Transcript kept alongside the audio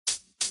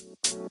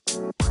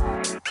All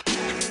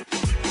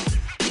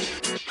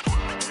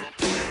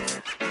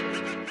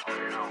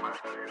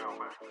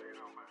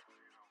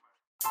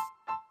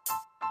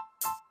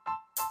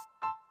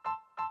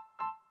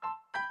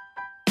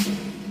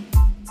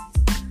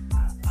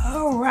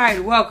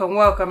right,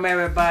 welcome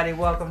everybody.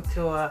 Welcome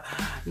to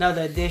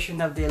another edition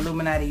of the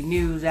Illuminati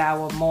News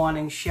Hour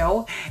morning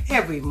show.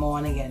 Every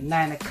morning at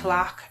 9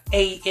 o'clock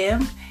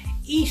a.m.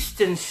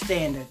 Eastern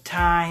Standard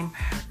Time,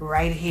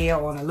 right here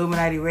on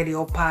Illuminati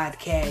Radio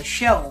Podcast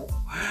Show.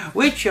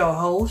 With your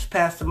host,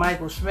 Pastor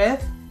Michael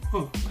Smith,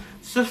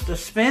 Sister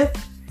Smith,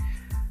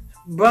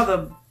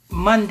 Brother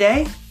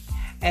Monday,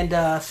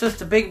 and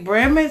Sister Big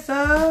Brim is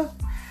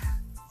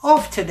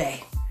off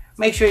today.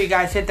 Make sure you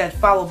guys hit that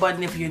follow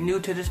button if you're new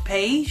to this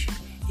page.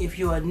 If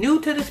you are new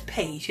to this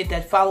page, hit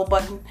that follow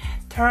button.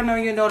 Turn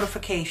on your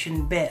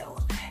notification bells.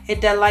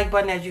 Hit that like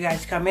button as you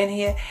guys come in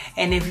here.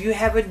 And if you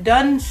haven't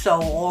done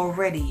so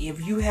already,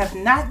 if you have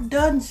not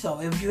done so,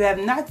 if you have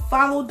not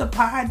followed the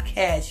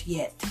podcast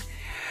yet,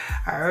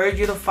 I urge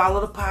you to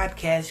follow the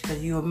podcast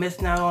because you are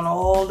missing out on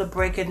all the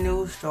breaking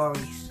news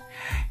stories.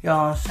 You know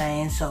what I'm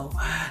saying? So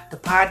the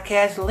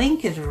podcast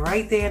link is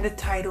right there in the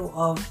title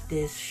of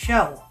this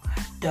show.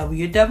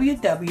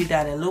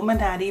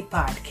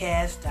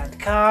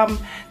 www.illuminatipodcast.com.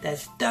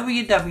 That's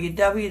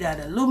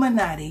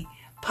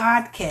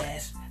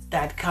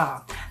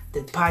www.illuminatipodcast.com.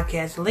 The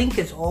podcast link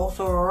is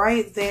also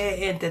right there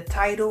in the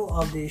title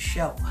of this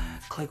show.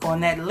 Click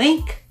on that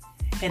link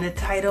in the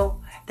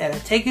title. That'll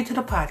take you to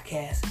the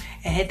podcast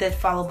and hit that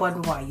follow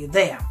button while you're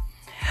there.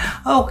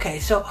 Okay,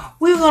 so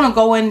we're going to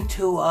go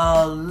into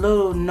a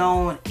little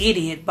known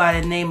idiot by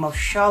the name of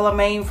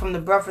Charlamagne from the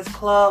Breakfast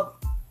Club,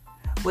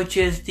 which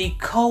is the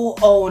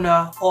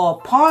co-owner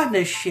or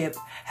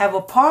have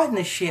a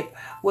partnership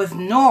with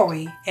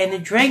Nori and the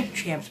Drink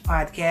Champs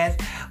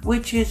podcast,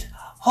 which is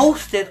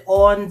hosted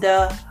on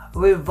the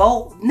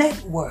Revolt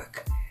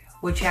Network,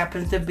 which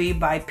happens to be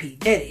by P.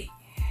 Diddy.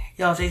 You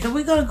know what I'm saying? So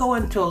we're going to go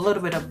into a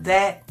little bit of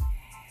that.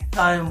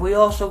 And we're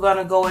also going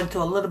to go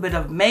into a little bit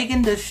of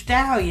Megan Thee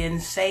Stallion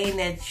saying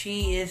that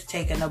she is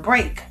taking a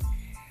break.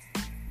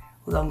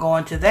 We're going to go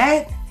into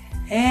that.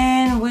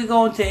 And we're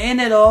going to end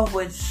it off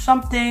with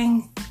some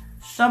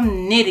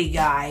nitty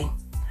guy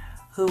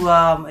who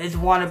is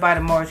wanted by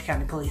the Morris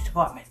County Police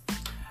Department.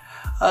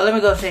 Let me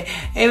go say,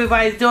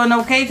 everybody's doing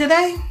okay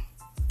today?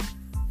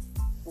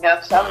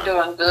 Yes, I'm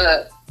doing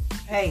good.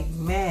 Hey,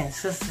 man,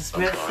 Sister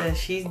Smith says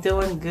she's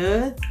doing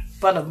good.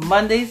 Brother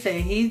Monday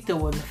said he's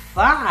doing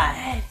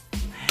fine.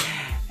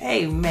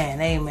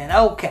 Amen.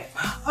 Okay.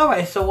 All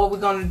right, so what we're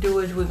going to do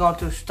is we're going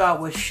to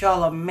start with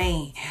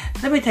Charlamagne.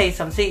 Let me tell you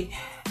something. See,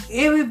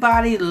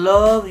 everybody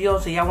loves, you know,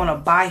 so y'all want to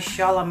buy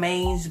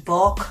Charlamagne's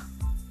book.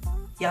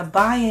 You're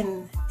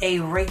buying a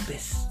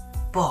rapist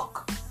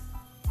book. You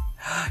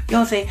know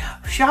what I'm saying?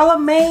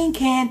 Charlamagne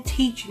can't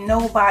teach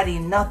nobody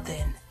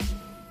nothing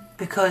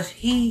because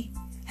he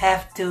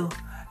have to,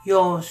 you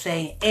know what I'm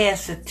saying,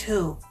 answer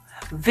to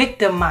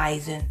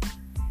victimizing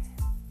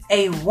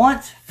a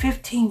once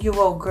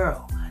 15-year-old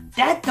girl.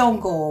 That don't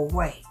go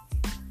away.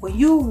 When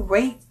you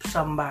rape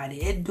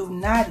somebody, it do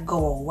not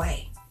go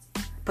away.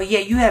 But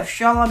yet you have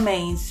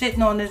Charlamagne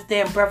sitting on this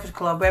damn Breakfast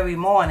Club every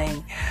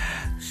morning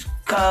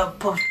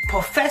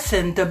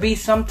professing to be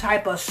some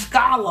type of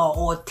scholar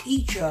or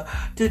teacher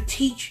to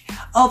teach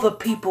other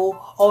people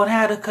on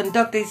how to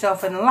conduct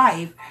themselves in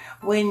life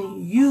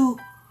when you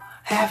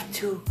have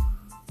to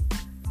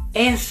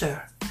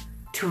answer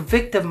to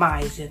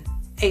victimizing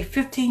a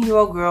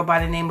 15-year-old girl by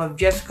the name of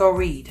Jessica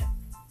Reid.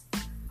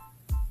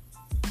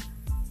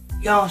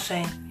 You know what I'm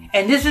saying?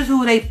 And this is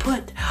who they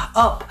put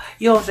up.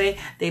 You know what I'm saying?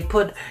 They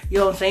put, you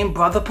know what I'm saying,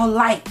 Brother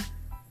Polite.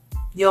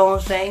 You know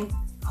what I'm saying?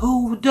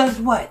 Who does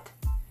what?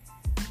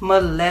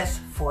 Molest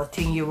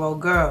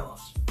 14-year-old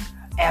girls.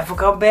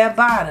 Africa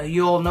Bambaataa,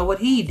 you all know what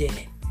he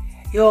did.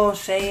 You know what I'm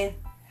saying?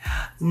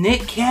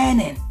 Nick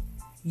Cannon,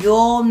 you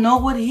all know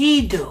what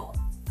he do.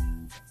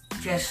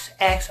 Just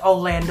ask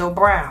Orlando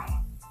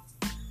Brown.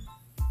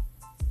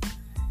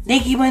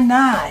 Nicki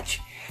Minaj,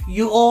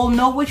 you all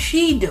know what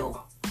she do.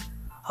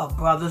 Her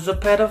brother's a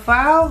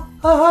pedophile,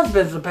 her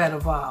husband's a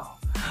pedophile.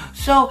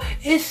 So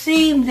it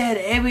seems that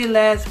every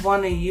last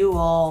one of you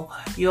all,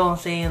 you know what I'm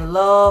saying,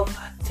 love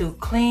to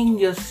clean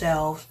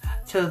yourselves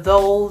to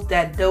those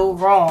that do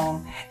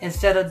wrong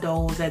instead of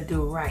those that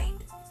do right.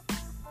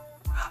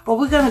 But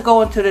we're going to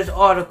go into this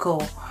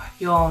article,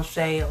 you know what I'm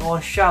saying,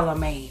 on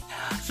Charlamagne.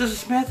 Sister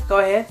Smith, go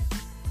ahead.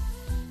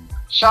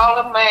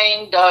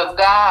 Charlamagne, the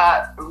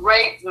guy,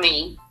 raped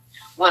me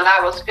when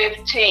I was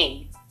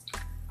 15.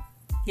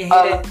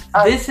 Yeah,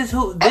 this is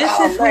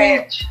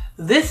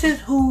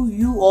who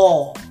you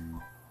all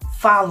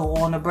follow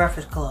on the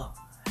Breakfast Club.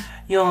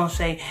 You know what I'm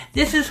saying?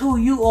 This is who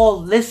you all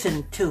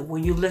listen to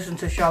when you listen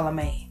to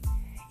Charlamagne.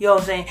 You know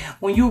what I'm saying?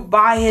 When you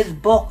buy his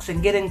books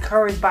and get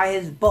encouraged by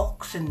his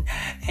books and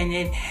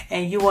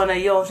you wanna,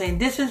 you know what I'm saying?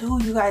 This is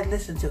who you guys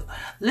listen to.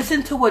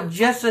 Listen to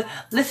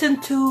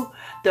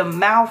the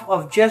mouth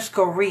of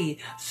Jessica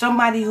Reid,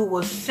 somebody who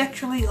was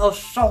sexually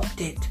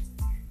assaulted,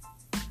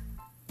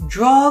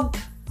 drugged,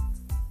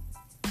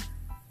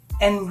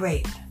 and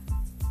raped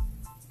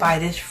by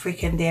this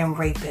freaking damn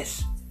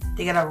rapist.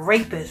 They got a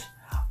rapist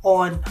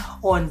on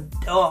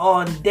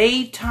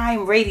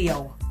daytime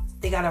radio.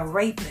 They got a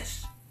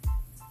rapist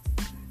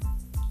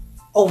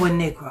over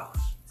Negroes.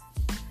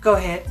 Go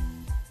ahead.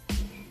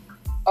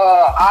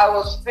 I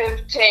was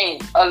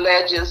 15,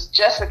 alleges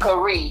Jessica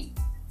Reid.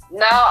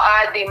 Now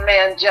I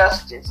demand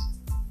justice.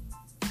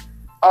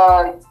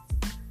 The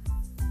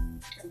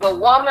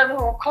woman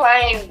who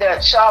claimed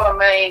that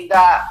Charlamagne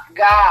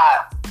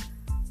God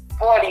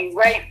 40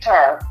 raped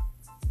her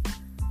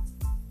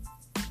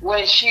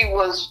when she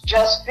was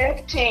just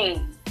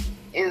 15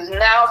 is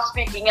now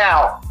speaking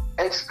out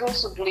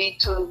exclusively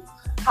to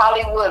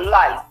Hollywood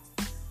Life.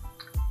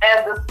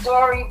 And the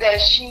story that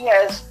she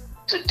has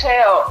to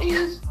tell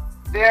is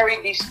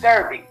very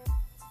disturbing.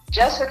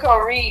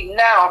 Jessica Reid,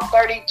 now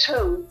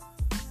 32,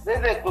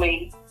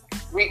 vividly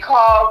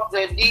recalls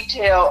the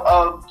detail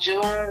of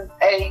June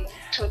 8,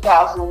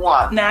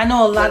 2001. Now, I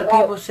know a lot of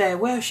people say,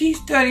 well, she's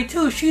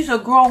 32. She's a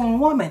grown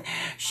woman.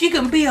 She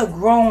can be a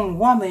grown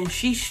woman.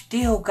 She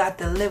still got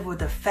to live with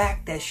the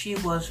fact that she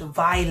was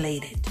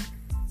violated.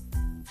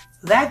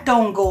 That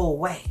don't go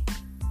away.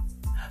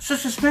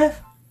 Sister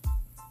Smith?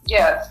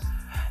 Yes.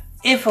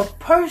 If a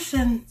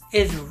person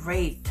is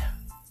raped,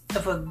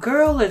 if a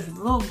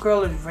little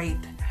girl is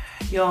raped,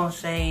 you know what I'm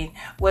saying,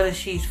 whether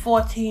she's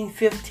 14,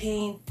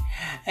 15,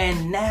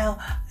 and now,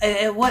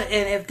 and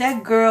if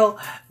that girl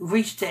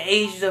reached the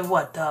age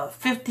of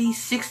 50,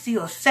 60,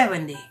 or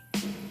 70,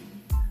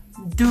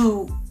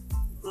 do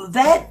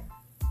that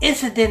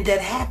incident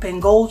that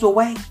happened goes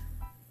away?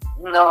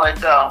 No,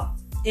 it don't.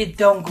 It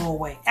don't go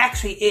away.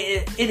 Actually,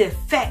 it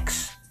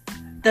affects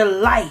the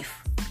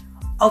life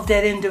of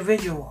that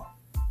individual.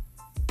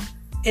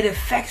 It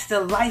affects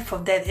the life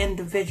of that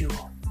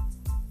individual.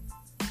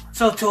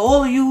 So to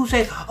all of you who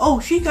say, oh,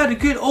 she got to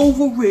get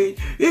over it.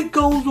 It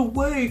goes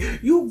away.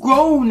 You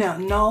grown now.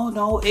 No. You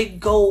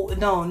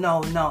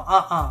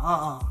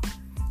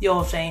know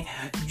what I'm saying?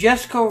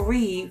 Jessica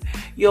Reid,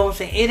 you know what I'm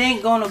saying? It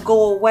ain't going to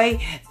go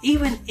away.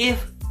 Even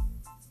if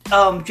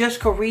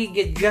Jessica Reid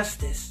get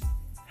justice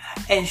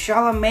and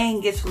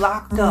Charlamagne gets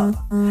locked up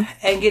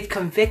and get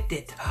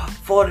convicted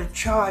for the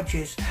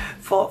charges,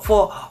 for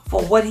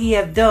what he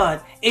have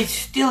done, it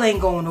still ain't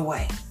going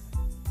away.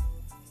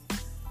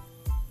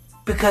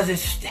 Because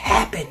it's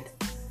happened.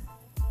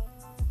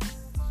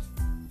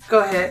 Go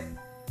ahead.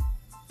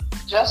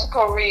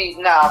 Jessica Reid,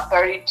 now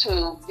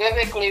 32,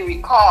 vividly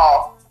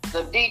recalled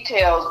the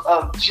details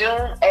of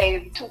June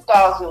 8,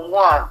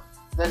 2001,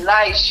 the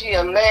night she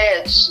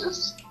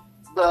alleges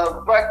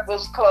the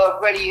Breakfast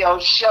Club radio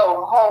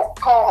show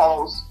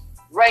co-host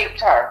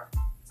raped her,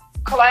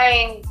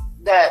 claimed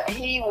that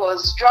he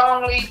was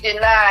strongly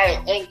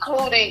denied,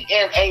 including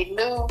in a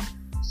new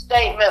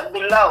statement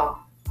below.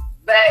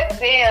 Back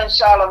then,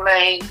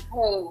 Charlamagne,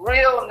 whose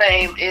real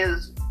name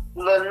is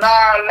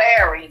Lenar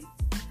Larry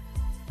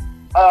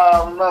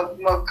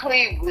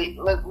McClevey,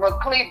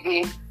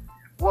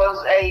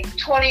 was a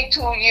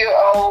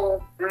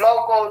 22-year-old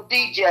local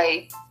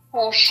DJ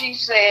who she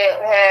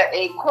said had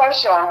a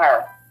crush on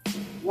her.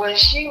 When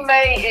she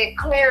made it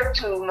clear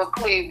to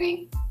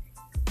McClevey,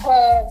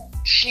 who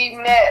she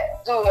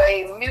met through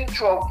a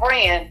mutual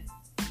friend,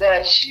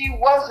 that she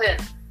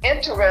wasn't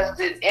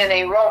interested in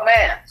a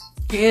romance.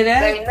 You hear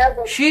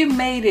that? She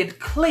made it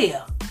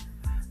clear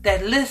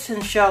that,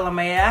 listen,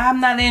 Charlamagne, I'm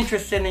not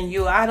interested in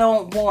you. I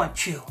don't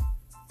want you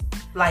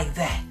like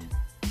that.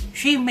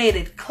 She made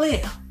it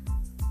clear.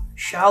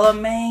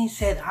 Charlamagne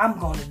said, I'm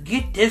going to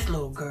get this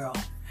little girl.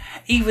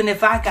 Even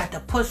if I got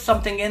to put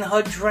something in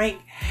her drink,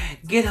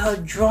 get her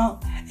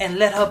drunk, and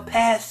let her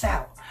pass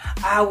out,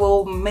 I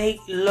will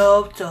make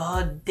love to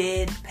her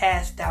dead,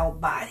 passed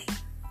out body.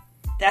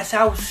 That's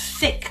how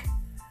sick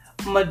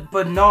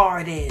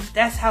Bernard is.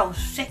 That's how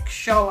sick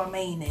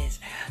Charlamagne is.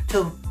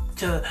 To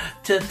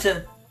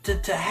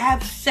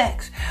have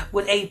sex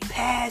with a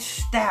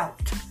passed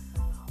out,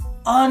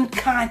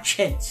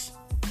 unconscious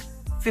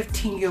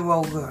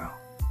 15-year-old girl.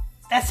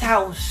 That's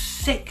how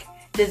sick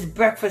this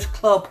Breakfast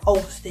Club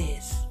host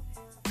is.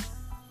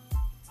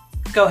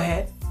 Go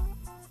ahead.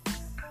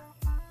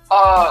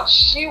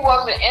 She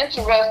wasn't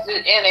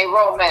interested in a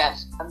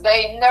romance.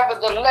 They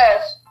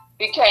nevertheless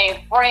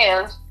became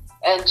friends,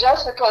 and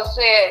Jessica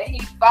said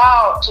he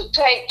vowed to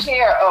take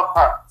care of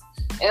her.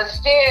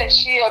 Instead,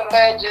 she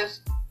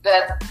alleges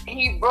that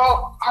he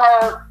broke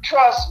her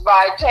trust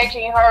by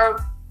taking her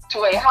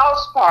to a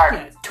house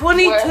party.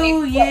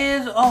 22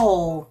 years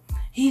old.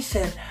 He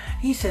said,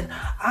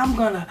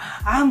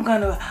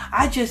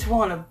 I just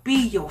want to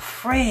be your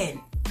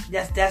friend.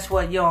 That's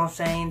what, you know what I'm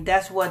saying?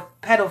 That's what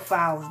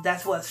pedophiles,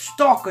 that's what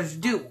stalkers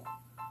do.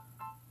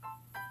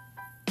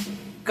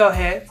 Go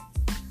ahead.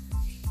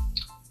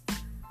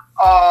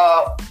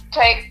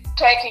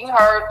 Taking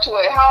her to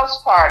a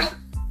house party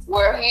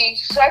where he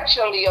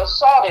sexually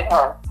assaulted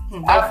her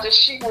after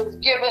she was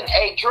given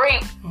a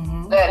drink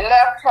that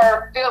left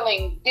her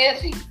feeling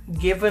dizzy.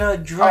 Given a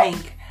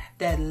drink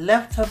that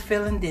left her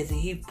feeling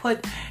dizzy.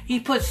 He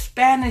put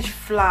Spanish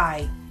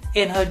fly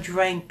in her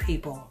drink,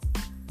 people.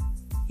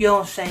 You know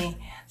what I'm saying?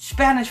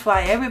 Spanish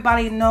fly,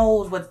 everybody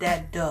knows what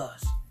that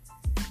does.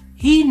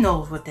 He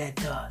knows what that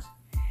does.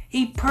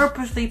 He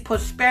purposely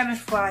put Spanish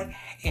fly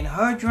in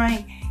her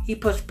drink. He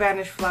put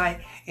Spanish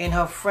fly in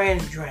her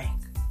friend's drink.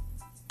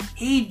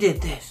 He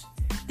did this.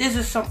 This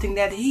is something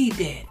that he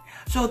did.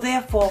 So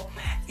therefore,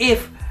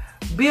 if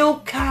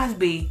Bill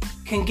Cosby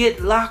can get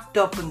locked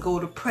up and go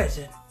to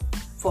prison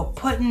for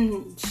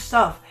putting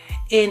stuff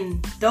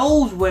in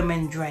those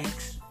women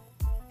drinks,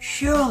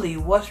 surely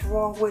what's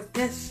wrong with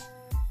this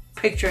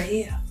picture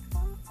here?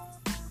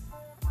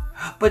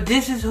 But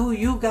this is who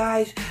you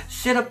guys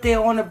sit up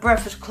there on the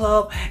Breakfast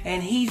Club,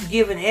 and he's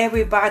giving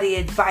everybody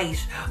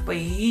advice, but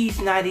he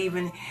can't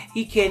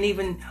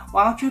even,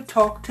 why don't you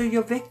talk to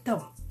your victim,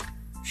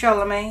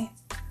 Charlamagne?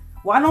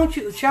 Why don't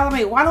you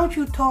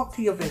talk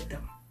to your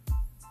victim?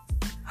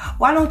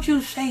 Why don't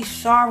you say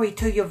sorry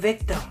to your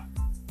victim?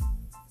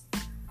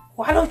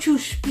 Why don't you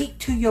speak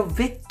to your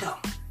victim?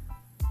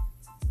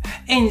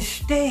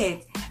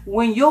 Instead,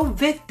 when your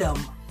victim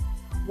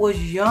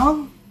was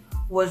young,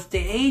 was the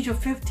age of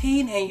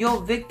 15, and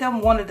your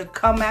victim wanted to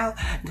come out,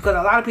 because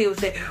a lot of people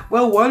say,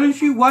 well, why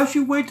she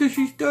wait till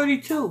she's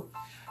 32?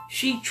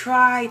 She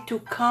tried to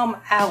come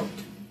out.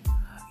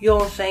 You know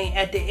what I'm saying?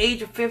 At the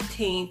age of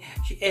 15,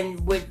 at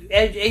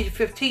the age of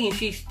 15,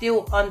 she's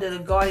still under the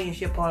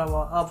guardianship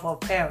of her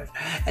parents.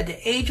 At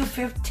the age of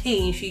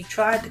 15, she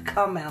tried to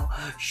come out.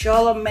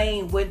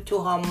 Charlamagne went to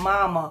her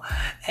mama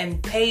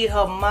and paid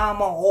her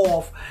mama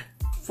off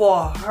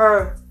for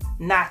her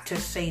not to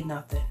say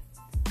nothing.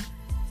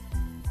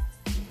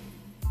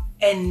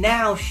 And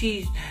now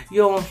she's,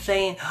 you know what I'm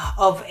saying,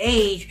 of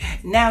age.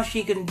 Now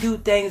she can do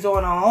things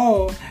on her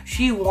own.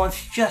 She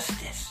wants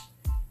justice.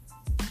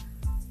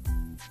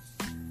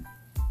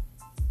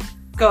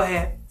 Go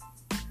ahead.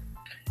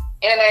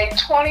 In a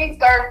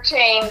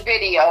 2013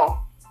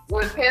 video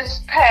with his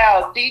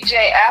pal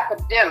DJ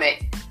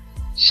Epidemic,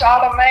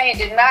 Charlamagne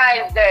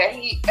denies that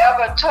he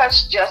ever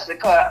touched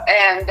Jessica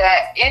and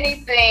that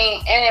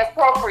anything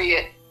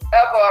inappropriate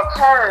ever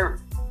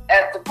occurred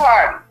at the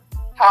party.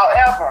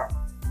 However,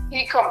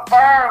 he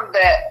confirmed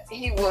that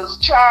he was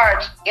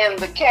charged in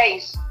the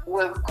case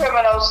with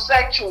criminal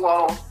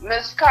sexual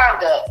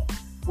misconduct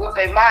with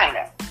a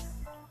minor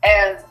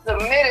and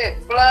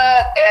submitted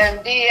blood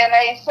and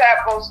DNA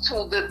samples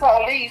to the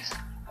police,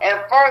 and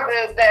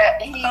further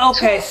that he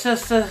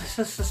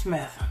Sister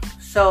Smith.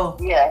 So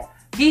yeah,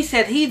 he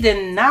said he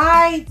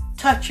denied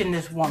touching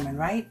this woman,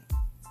 right?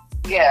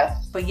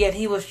 Yes. But yet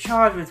he was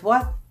charged with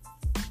what?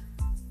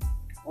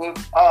 With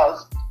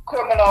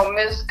criminal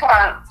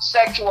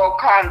sexual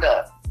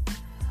conduct.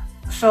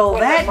 So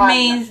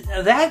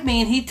that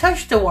means he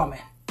touched the woman.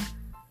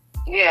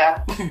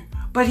 Yeah.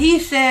 But he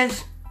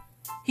says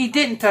he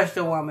didn't touch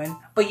the woman,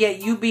 but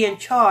yet you being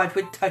charged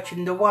with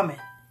touching the woman.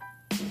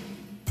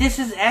 This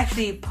is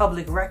actually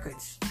public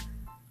records.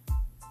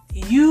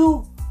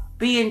 You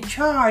being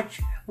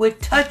charged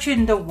with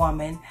touching the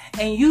woman,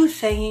 and you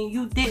saying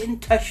you didn't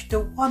touch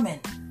the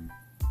woman.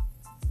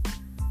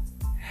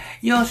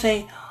 You know what I'm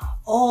saying?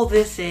 All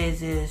this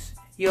is,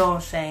 you know what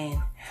I'm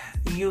saying,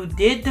 you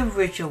did the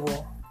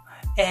ritual,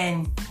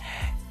 and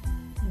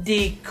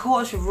the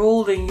courts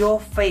ruled in your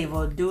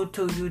favor due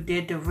to you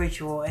did the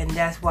ritual, and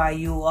that's why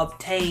you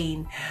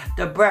obtained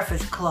the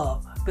Breakfast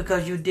Club,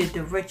 because you did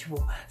the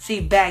ritual.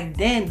 See, back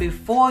then,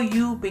 before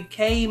you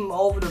became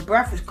over the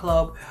Breakfast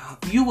Club,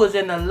 you was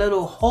in a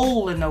little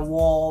hole in the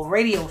wall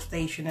radio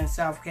station in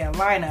South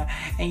Carolina,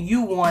 and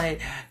you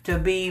wanted to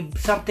be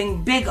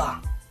something bigger.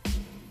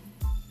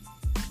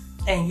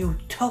 And you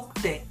took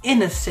the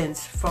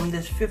innocence from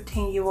this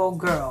 15-year-old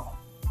girl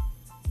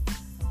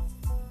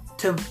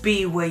to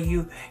be where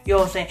you know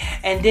what I'm saying?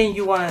 And then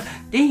you wanna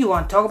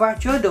talk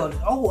about your daughters.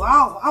 Oh,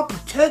 I'll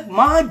protect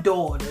my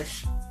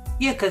daughters.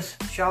 Yeah, because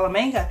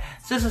Charlamagne got,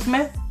 Sister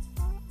Smith?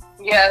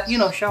 Yes. You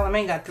know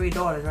Charlamagne got 3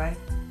 daughters, right?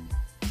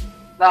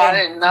 No, I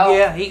didn't know.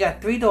 Yeah, he got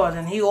 3 daughters,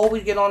 and he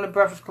always get on the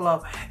Breakfast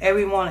Club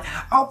every morning.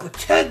 I'll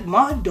protect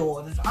my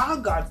daughters. I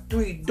got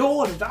 3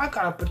 daughters. I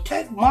gotta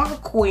protect my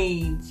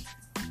queens.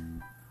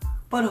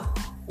 But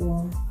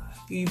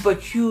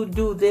you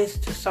do this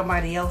to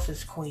somebody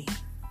else's queen.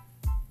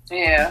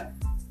 Yeah.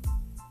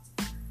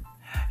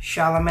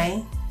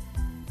 Charlamagne,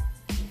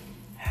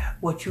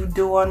 what you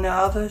do on the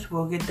others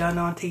will get done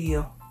onto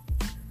you.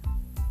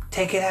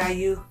 Take it how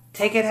you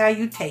take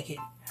it.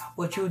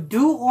 What you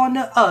do on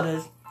the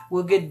others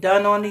will get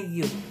done onto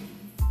you.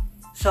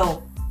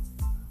 So,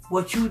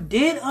 what you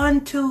did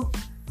unto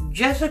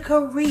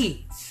Jessica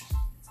Reed's,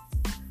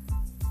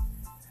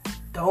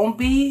 don't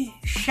be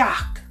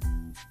shocked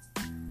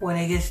when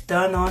it gets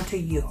done onto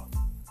you.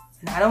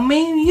 And I don't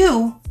mean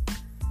you,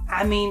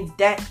 I mean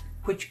that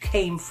which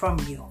came from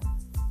you.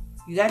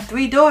 You got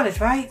 3 daughters,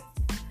 right?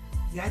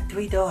 You got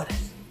 3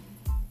 daughters.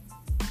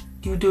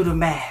 You do the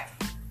math.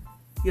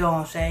 You know what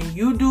I'm saying?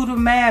 You do the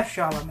math,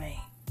 Charlamagne.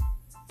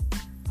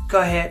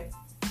 Go ahead.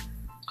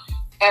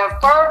 And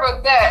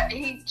further that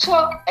he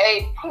took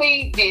a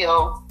plea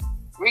deal,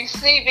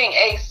 receiving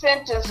a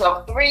sentence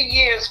of 3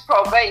 years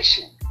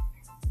probation.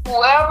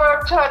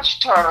 Whoever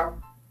touched her,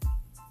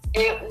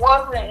 it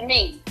wasn't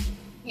me.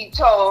 he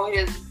told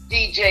his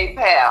DJ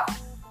pal.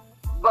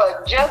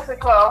 But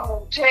Jessica,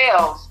 who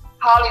tells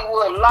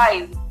Hollywood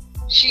Life,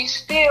 she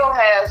still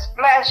has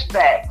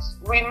flashbacks,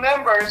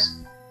 remembers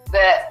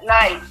that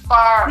night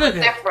far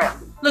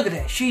differently. Look at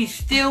that. She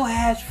still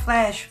has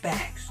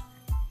flashbacks.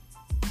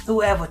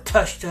 Whoever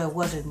touched her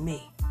wasn't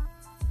me.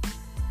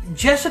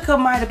 Jessica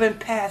might have been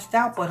passed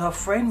out, but her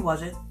friend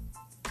wasn't.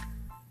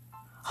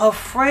 Her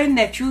friend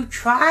that you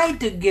tried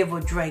to give a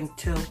drink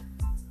to.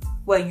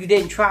 Well, you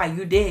didn't try,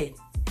 you did.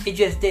 It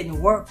just didn't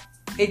work.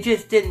 It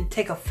just didn't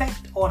take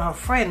effect on her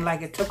friend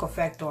like it took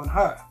effect on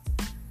her.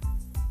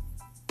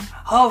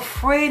 Her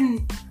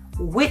friend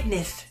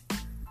witnessed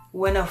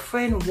when a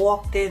friend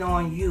walked in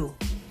on you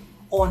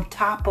on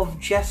top of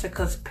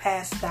Jessica's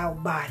passed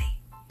out body,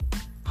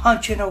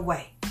 punching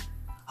away.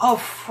 Her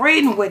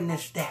friend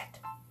witnessed that.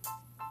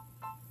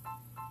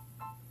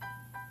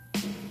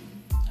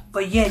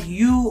 But yet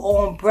you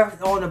on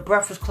the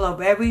Breakfast Club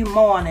every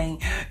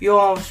morning, you know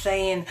what I'm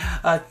saying,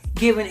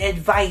 giving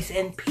advice,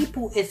 and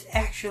people is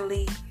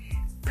actually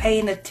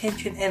paying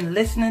attention and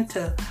listening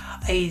to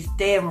a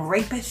damn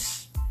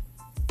rapist.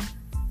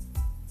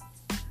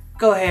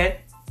 Go ahead.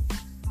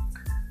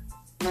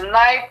 The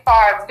night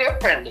far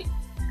differently.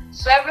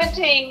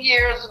 17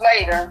 years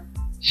later,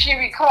 she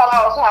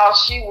recalls how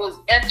she was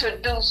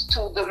introduced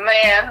to the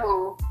man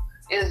who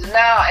is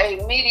now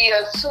a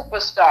media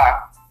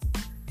superstar.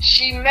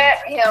 She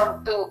met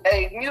him through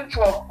a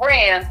mutual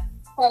friend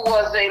who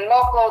was a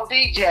local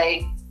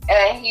DJ,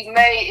 and he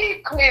made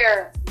it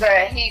clear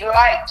that he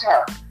liked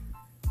her.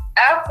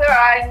 After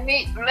I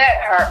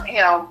met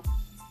him,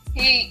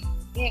 he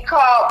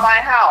called my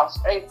house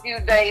a few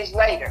days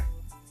later,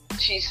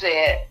 she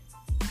said.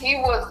 He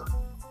was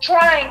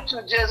trying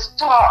to just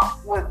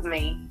talk with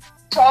me,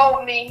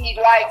 told me he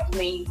liked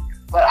me,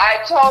 but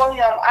I told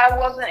him I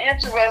wasn't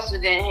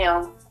interested in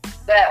him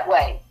that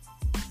way.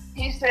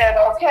 He said,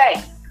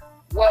 okay,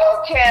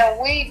 well,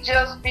 can we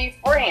just be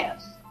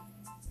friends?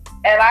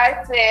 And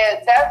I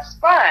said, that's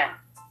fine.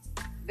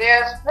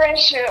 Their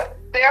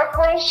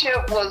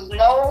friendship was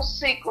no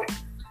secret.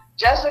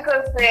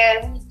 Jessica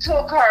said he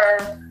took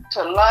her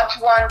to lunch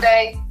one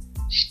day.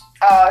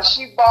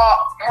 She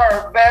bought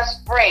her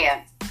best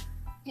friend.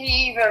 He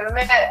even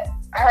met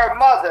her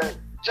mother,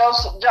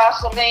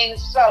 Jocelyn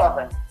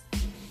Sullivan.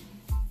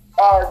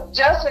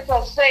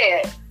 Jessica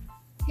said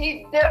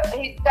he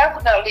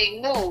definitely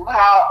knew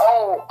how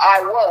old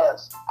I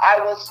was. I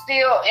was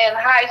still in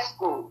high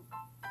school.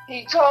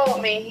 He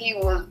told me he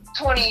was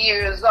 20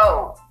 years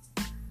old.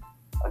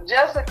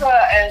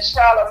 Jessica and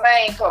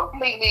Charlamagne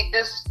completely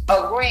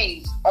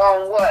disagrees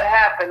on what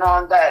happened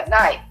on that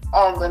night,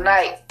 on the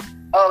night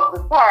of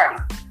the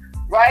party,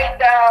 right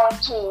down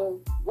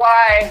to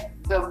why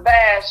the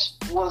bash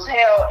was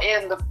held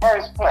in the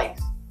first place.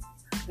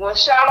 When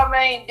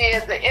Charlamagne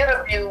did the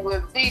interview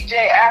with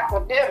DJ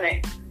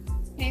Academic,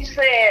 he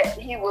said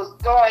he was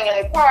throwing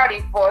a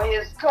party for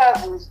his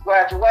cousin's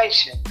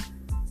graduation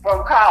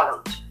from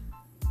college.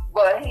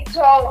 But he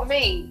told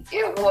me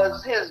it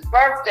was his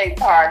birthday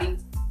party,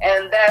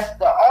 and that's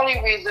the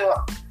only reason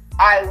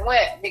I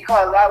went,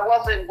 because I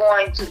wasn't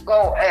going to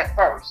go at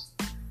first,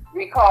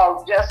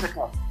 recalled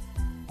Jessica,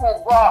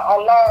 who brought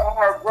along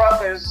her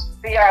brother's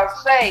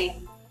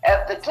fiancée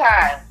at the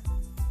time,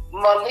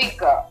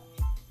 Malika,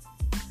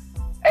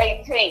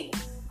 18.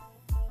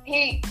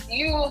 He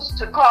used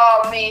to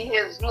call me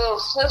his little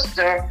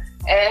sister,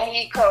 and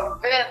he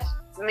convinced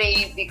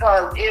me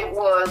because it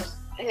was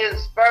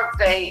his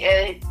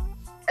birthday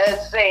and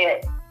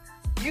said,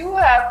 you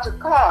have to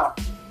come.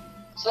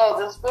 So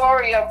the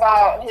story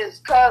about his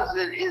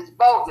cousin is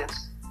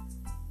bogus.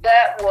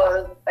 That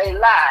was a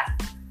lie.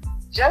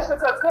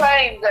 Jessica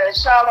claimed that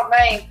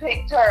Charlamagne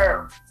picked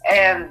her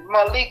and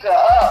Malika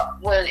up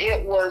when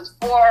it was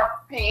 4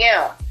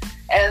 p.m.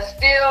 and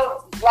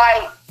still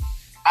light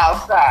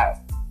outside.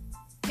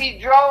 He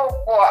drove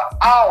for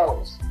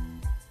hours.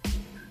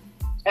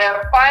 And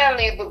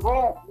finally, the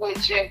group,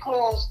 which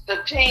includes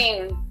the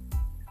team,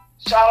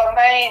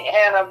 Charlamagne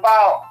and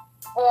about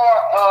 4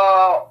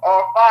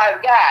 or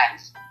 5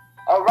 guys,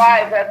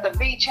 arrived at the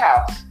beach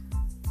house.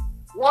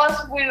 Once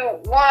we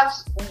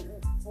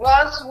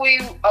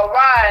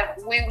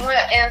arrived, we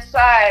went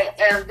inside,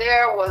 and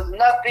there was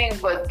nothing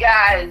but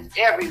guys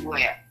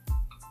everywhere.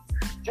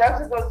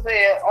 Jessica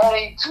said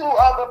only 2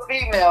 other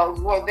females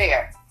were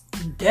there.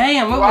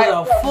 Damn, it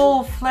was a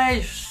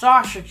full-fledged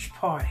sausage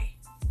party.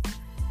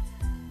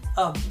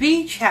 A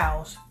beach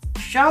house.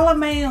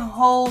 Charlamagne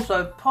holds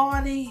a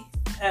party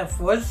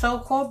for his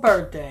so-called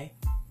birthday.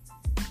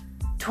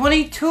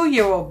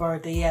 22-year-old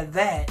birthday at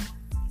that.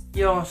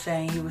 You know what I'm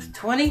saying? He was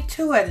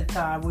 22 at the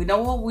time. We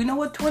know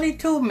what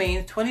 22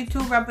 means. 22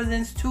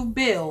 represents to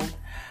build.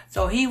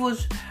 So he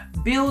was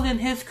building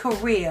his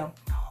career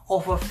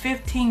off of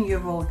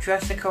 15-year-old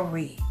Jessica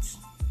Reid's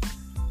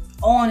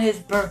on his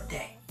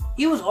birthday.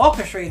 He was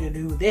orchestrated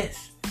to do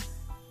this.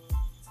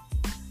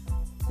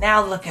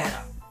 Now look at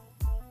him.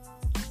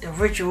 The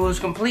ritual is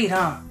complete,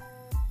 huh?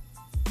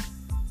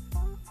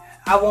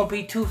 I won't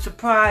be too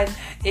surprised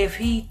if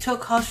he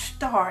took her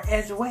star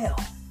as well.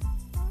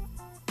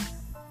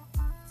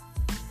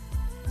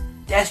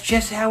 That's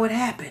just how it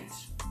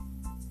happens.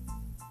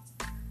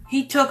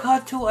 He took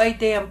her to a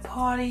damn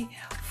party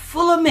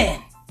full of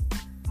men.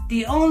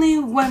 The only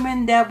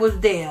women that was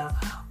there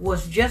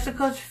was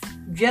Jessica,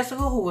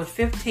 who was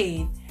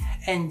 15,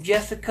 and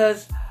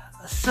Jessica's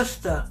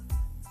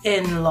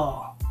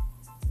sister-in-law,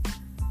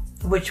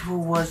 which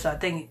was, I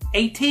think,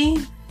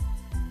 18?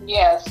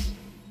 Yes.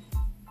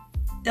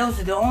 Those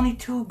are the only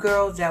two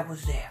girls that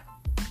was there.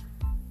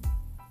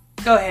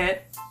 Go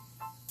ahead.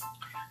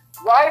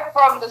 Right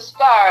from the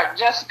start,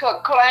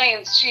 Jessica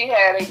claims she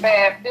had a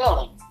bad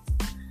feeling.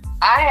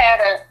 I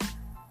had an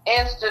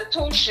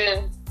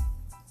intuition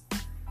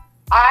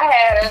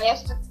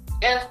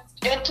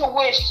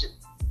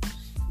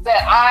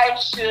that I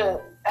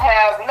should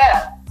have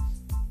left.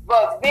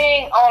 But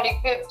being only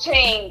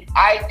 15,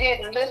 I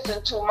didn't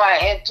listen to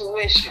my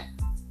intuition,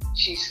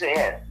 she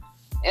said.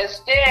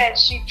 Instead,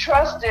 she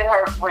trusted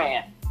her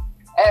friend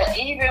and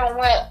even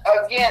went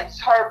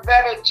against her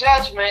better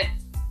judgment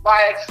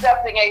by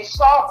accepting a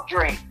soft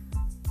drink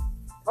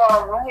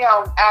from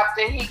him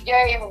after he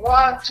gave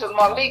one to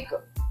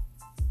Malika.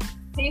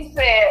 She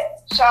said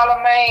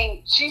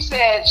Charlamagne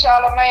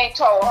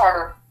told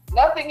her,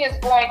 "Nothing is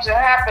going to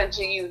happen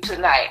to you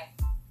tonight.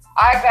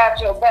 I got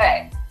your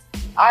back.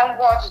 I'm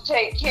going to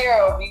take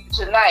care of you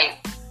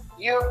tonight.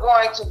 You're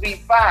going to be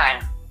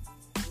fine."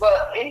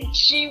 But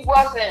she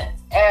wasn't,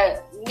 and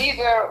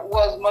neither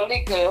was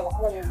Malika,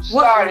 who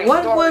started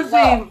what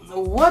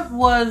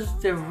was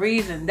the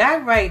reason?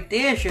 That right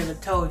there should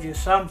have told you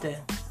something.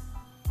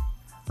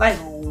 Like,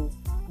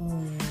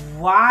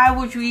 why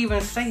would you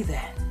even say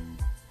that?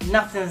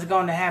 Nothing's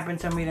going to happen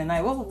to me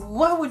tonight.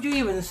 Why would you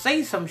even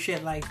say some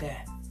shit like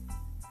that?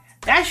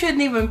 That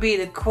shouldn't even be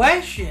the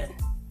question.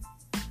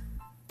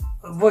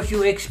 Was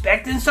you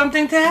expecting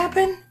something to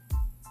happen?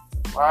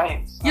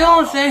 Right. You know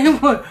what I'm saying?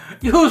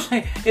 You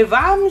saying, if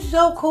I'm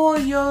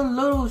so-called your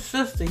little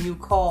sister, you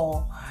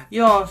know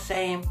what I'm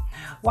saying?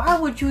 Why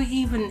would you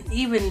even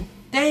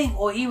think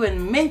or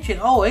even mention,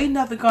 oh, ain't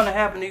nothing gonna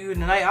happen to you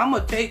tonight, I'm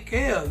gonna take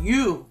care of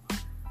you?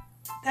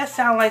 That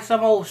sounds like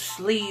some old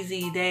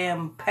sleazy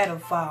damn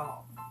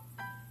pedophile.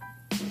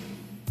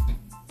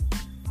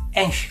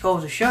 And she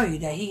goes to show you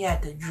that he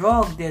had to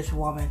drug this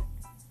woman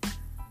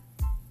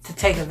to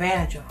take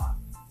advantage of her.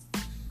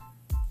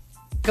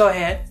 Go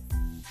ahead.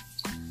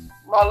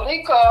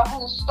 Malika,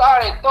 who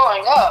started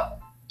throwing up,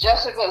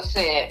 Jessica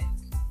said,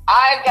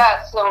 "I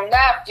got some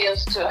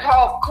napkins to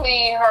help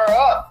clean her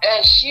up,"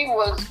 and she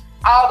was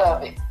out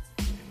of it.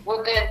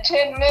 Within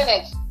 10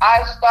 minutes,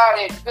 I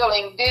started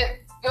feeling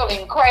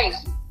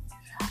crazy.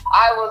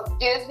 I was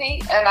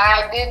dizzy and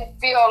I didn't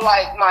feel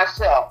like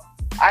myself.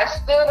 I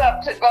stood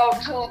up to go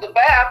to the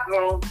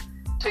bathroom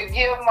to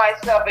give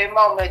myself a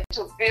moment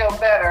to feel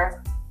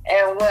better,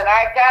 and when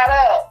I got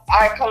up,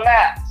 I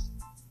collapsed.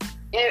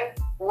 It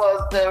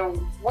was the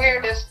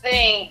weirdest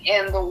thing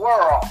in the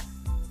world.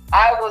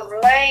 I was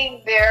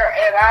laying there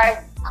and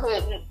I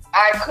couldn't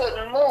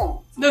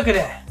move. Look at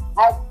that.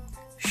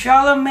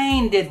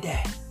 Charlamagne did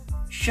that.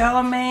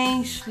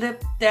 Charlamagne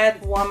slipped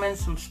that woman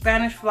some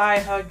Spanish fly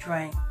in her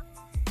drink.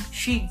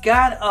 She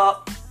got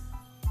up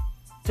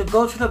to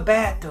go to the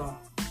bathroom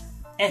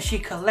and she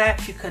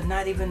collapsed. She could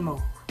not even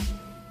move.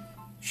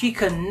 She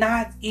could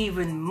not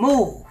even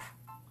move.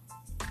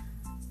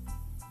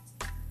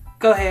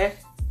 Go ahead.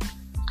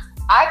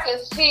 I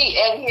could see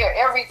and hear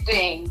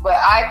everything, but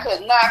I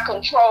could not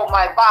control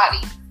my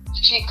body.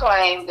 She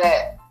claimed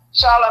that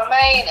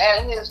Charlamagne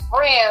and his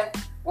friend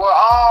were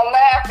all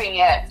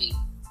laughing at me.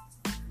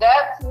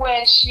 That's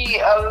when she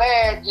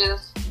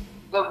alleges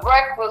the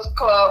Breakfast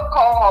Club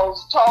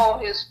co-host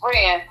told his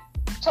friend,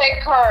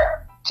 take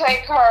her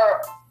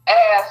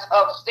ass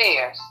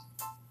upstairs.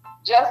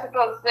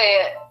 Jessica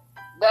said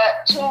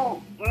that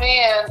two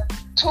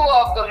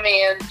of the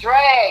men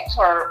dragged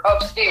her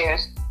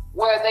upstairs,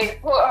 where they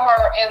put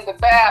her in the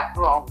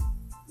bathroom,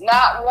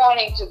 not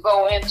wanting to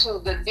go into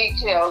the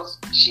details,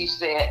 she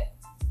said.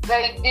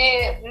 They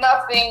did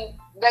not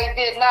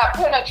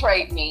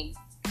penetrate me,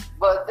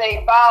 but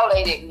they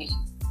violated me.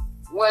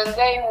 When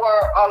they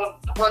were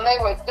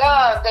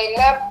done, they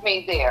left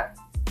me there.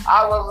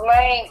 I was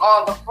laying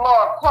on the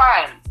floor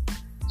crying.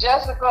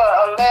 Jessica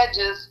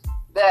alleges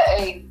that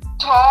a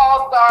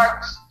tall,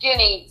 dark,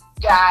 skinny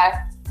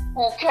guy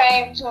who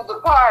came to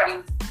the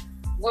party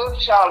with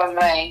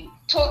Charlamagne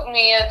took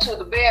me into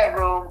the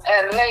bedroom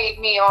and laid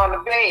me on the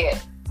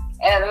bed,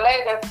 and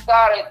later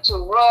started to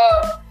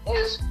rub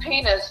his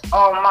penis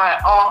on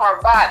her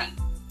body.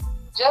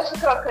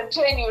 Jessica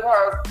continued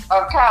her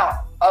account,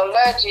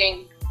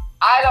 alleging,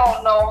 "I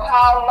don't know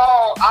how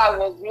long I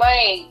was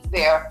laying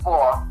there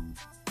for,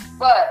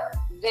 but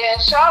then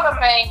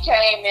Charlamagne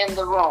came in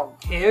the room."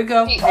 Here we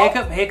go.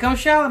 Here comes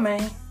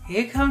Charlamagne.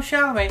 Here comes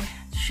Charlamagne.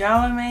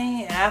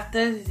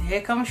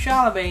 Here comes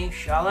Charlamagne.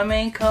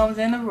 Charlamagne comes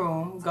in the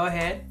room. Go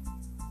ahead.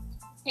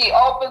 He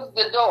opens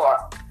the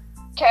door,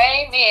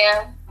 came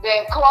in,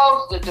 then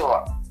closed the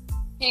door.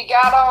 He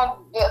got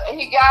on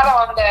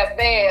that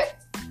bed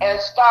and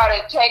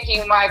started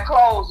taking my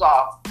clothes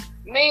off.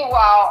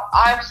 Meanwhile,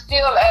 I'm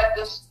still at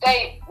the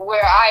state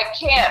where I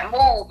can't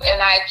move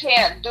and I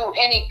can't do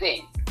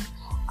anything.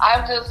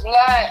 I'm just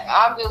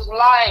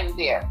lying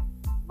there.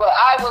 But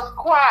I was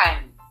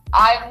crying.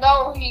 I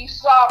know he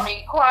saw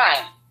me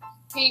crying.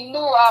 He knew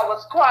I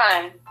was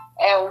crying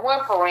and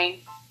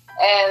whimpering,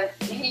 and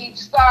he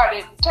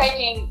started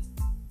talking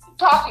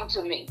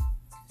to me.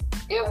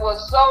 It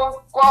was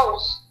so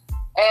gross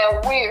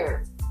and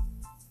weird.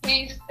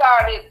 He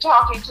started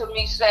talking to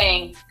me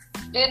saying,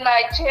 "Didn't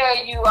I tell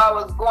you I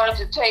was going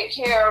to take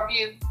care of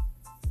you?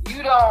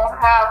 You don't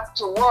have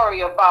to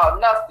worry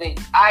about nothing.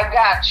 I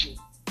got you."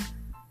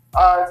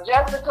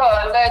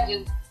 Jessica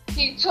alleges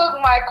he took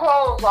my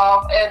clothes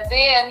off and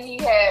then he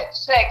had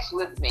sex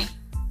with me.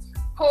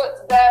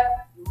 But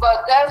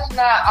that's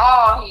not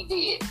all he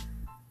did.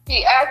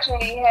 He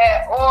actually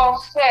had oral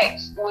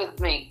sex with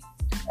me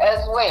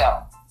as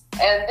well.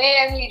 And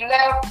then he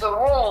left the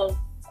room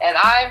and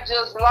I'm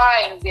just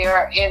lying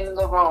there in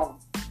the room.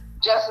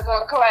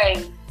 Jessica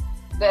claimed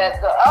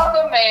that the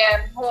other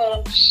man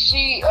whom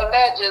she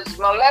alleges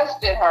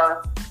molested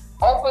her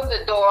opened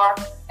the door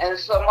and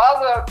some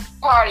other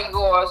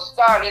partygoers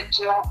started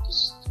to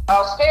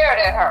stare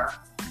at her.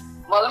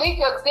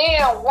 Malika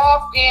then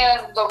walked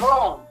in the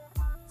room.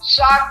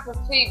 Shocked to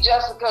see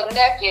Jessica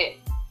naked,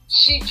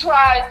 she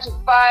tried to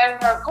find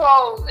her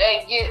clothes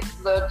and get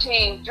the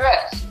team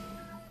dressed.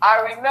 I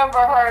remember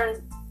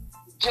her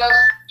just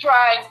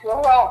trying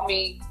to help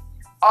me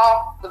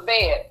off the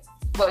bed,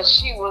 but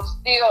she was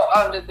still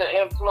under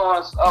the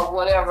influence of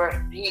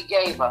whatever he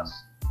gave us.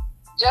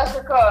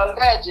 Jessica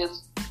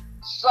alleges,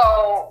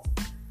 so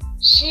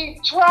she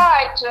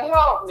tried to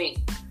help me,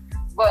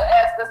 but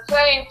at the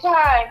same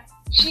time,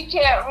 she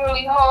can't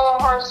really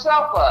hold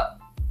herself up.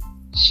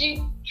 She's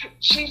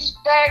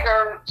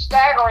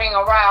staggering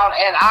around,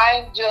 and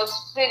I'm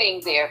just sitting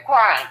there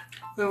crying.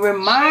 We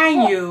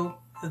remind you,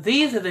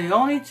 these are the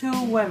only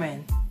two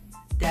women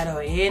that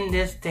are in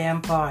this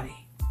damn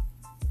party.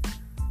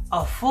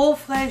 A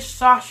full-fledged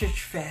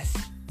sausage fest.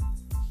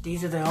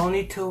 These are the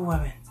only two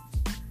women.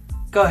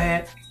 Go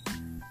ahead.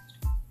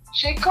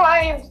 She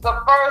claims the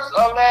first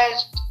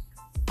alleged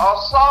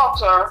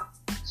assaulter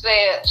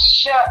said,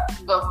 "Shut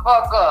the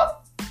fuck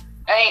up.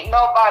 Ain't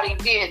nobody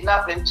did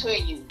nothing to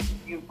you,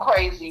 you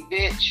crazy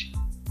bitch."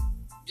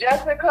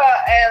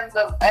 Jessica and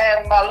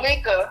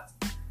Malika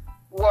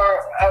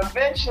were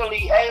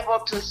eventually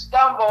able to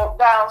stumble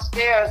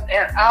downstairs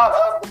and out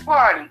of the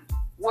party,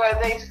 where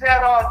they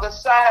sat on the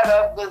side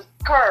of the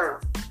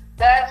curb.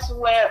 That's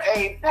when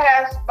a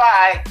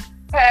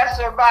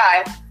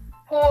passerby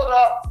pulled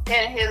up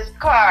in his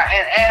car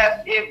and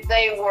asked if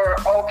they were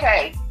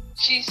okay.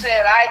 She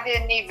said, "I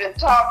didn't even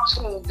talk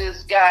to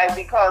this guy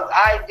because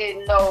I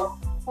didn't know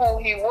who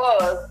he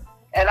was.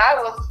 And I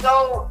was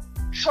so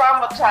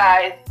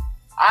traumatized,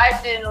 I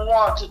didn't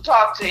want to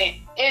talk to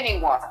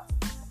anyone,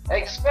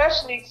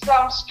 especially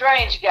some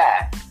strange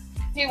guy."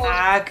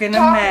 I can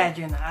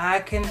imagine.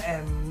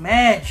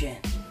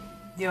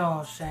 You know what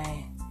I'm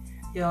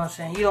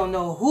saying? You don't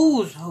know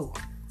who's who.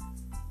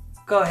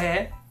 Go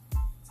ahead.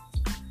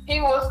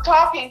 He was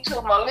talking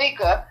to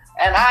Malika,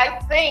 and I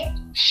think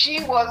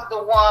she was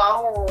the one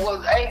who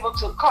was able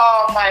to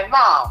call my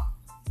mom.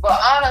 But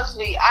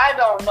honestly, I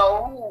don't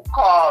know who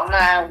called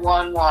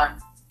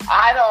 911.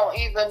 I don't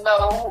even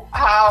know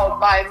how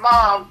my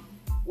mom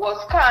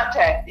was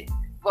contacted.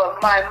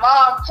 But my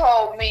mom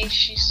told me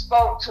she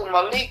spoke to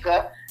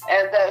Malika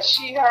and that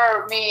she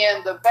heard me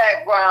in the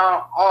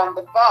background on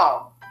the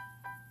phone.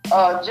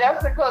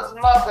 Jessica's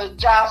mother,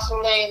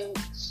 Jocelyn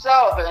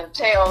Sullivan,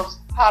 tells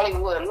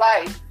Hollywood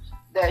Life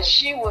that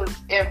she was,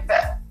 in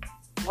fact,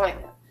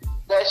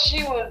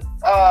 she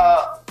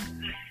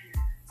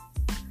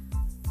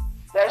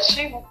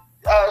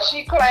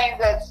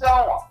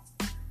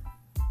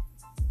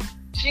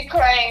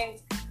claimed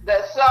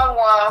that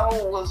someone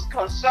who was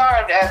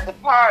concerned at the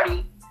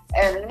party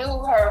and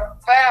knew her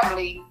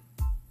family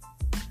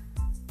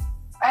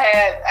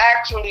had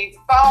actually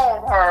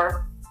phoned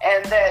her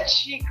and that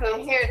she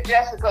could hear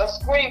Jessica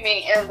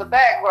screaming in the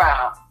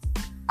background.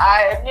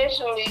 I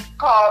initially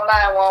called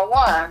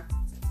 911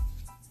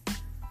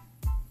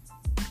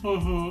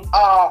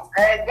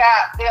 and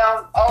got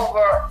them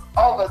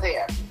over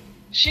there.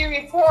 She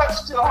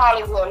reports to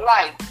Hollywood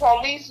Life.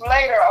 Police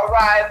later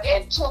arrived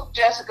and took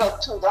Jessica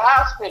to the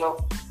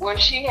hospital where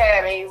she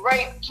had a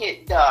rape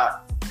kit done.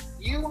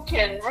 You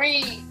can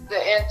read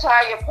the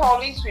entire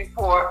police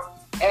report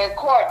and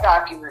court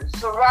documents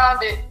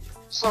surrounding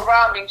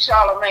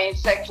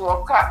Charlamagne's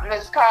sexual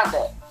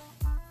misconduct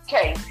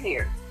case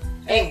here,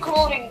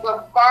 including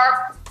the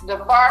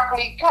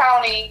Berkeley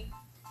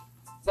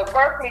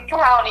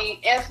County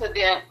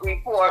incident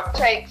report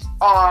takes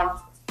on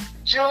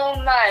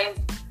June 9th,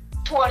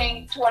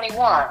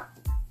 2021,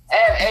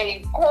 and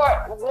a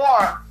court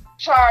warrant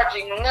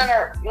charging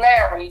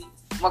Larry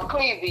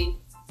McClevey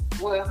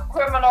with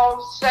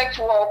criminal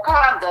sexual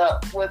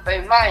conduct with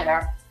a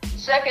minor,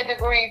 second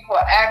degree for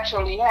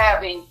actually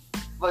having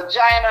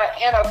vagina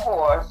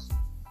intercourse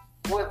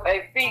with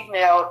a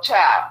female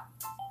child.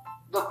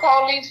 The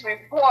police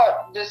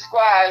report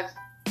describes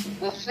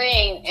the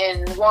scene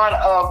in one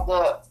of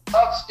the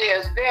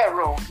upstairs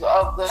bedrooms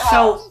of the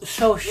house.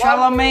 So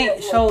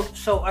Charlamagne,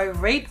 so a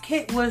rape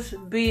kit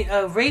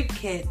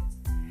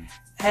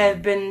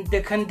had been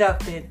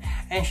conducted,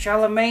 and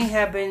Charlamagne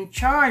had been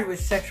charged with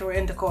sexual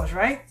intercourse,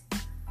 right?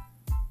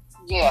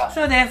 Yeah.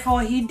 So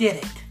therefore he did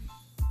it.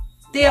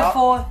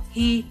 Therefore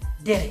he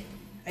did it.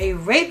 A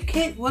rape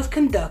kit was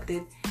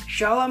conducted.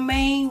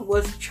 Charlamagne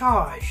was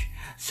charged.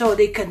 So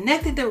they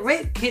connected the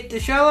rape kit to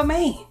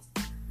Charlamagne.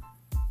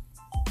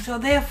 So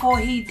therefore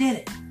he did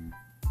it.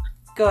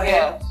 Go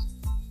ahead.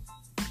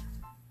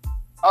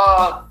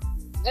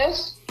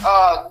 Yes.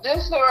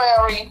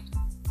 Disarray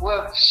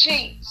with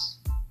sheets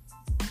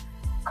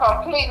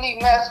completely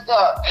messed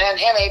up and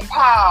in a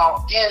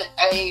pile in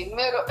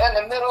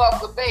the middle of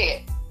the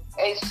bed.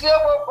 A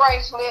silver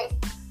bracelet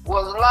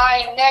was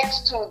lying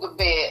next to the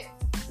bed,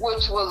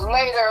 which was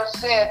later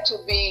said to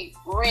be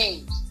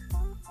Reid's.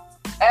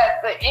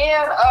 At the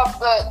end of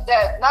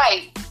that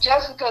night,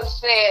 Jessica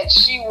said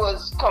she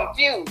was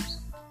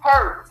confused,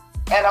 hurt,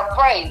 and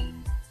afraid.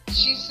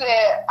 She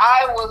said,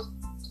 I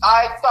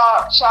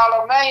thought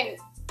Charlamagne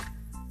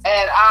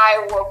and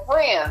I were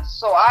friends,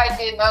 so I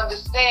didn't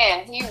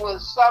understand. He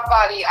was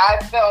somebody I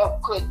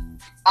felt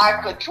I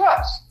could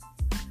trust.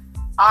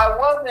 I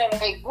wasn't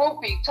a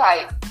groupie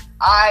type.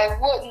 I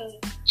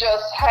wouldn't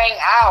just hang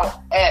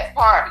out at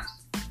parties.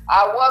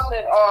 I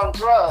wasn't on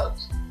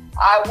drugs.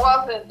 I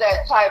wasn't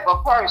that type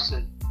of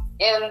person.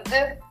 In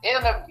his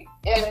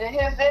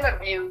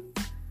interview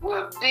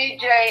with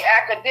DJ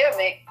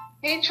Academic,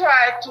 he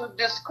tried to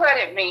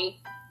discredit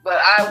me, but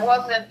I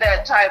wasn't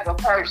that type of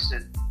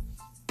person.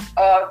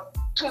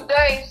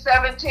 Today,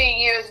 17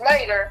 years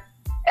later,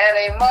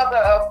 and a mother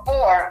of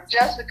 4,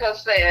 Jessica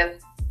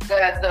says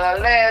that the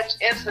alleged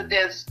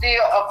incident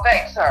still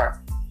affects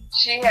her.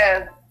 She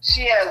has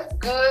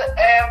good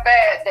and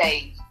bad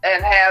days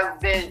and has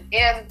been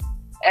in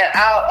and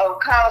out of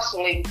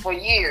counseling for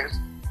years.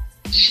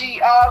 She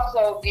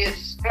also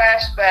gets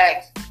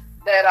flashbacks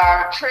that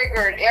are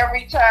triggered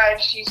every time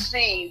she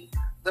sees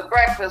the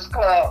Breakfast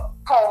Club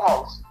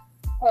co-host,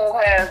 who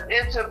has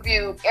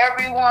interviewed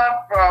everyone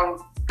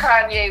from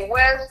Kanye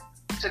West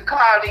to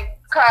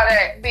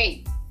Kodak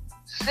B.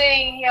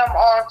 Seeing him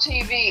on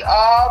TV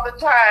all the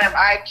time,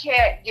 I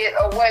can't get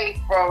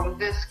away from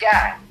this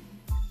guy,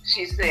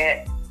 she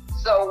said.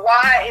 So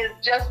why is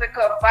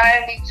Jessica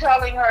finally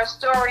telling her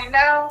story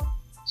now?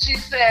 She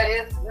said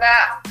it's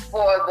not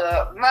for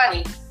the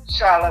money.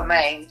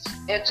 Charlamagne's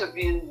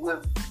interview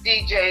with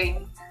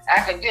DJ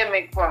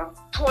Academic from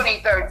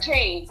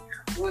 2013,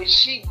 which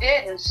she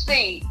didn't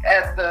see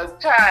at the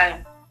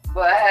time,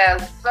 but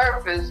has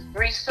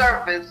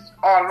resurfaced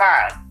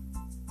online,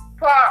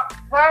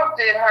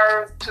 prompted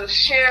her to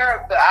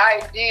share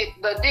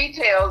the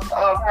details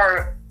of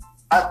her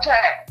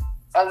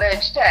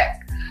alleged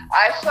attack.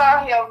 I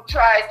saw him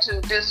try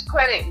to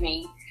discredit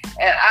me,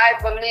 and I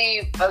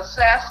believe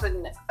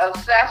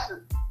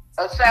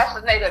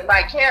assassinated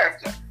my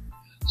character,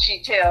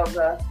 she tells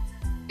us.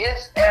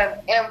 It's an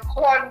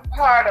important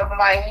part of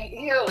my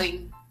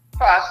healing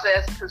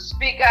process to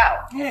speak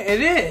out. Yeah, it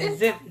is.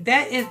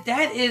 That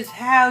is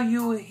how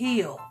you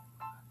heal.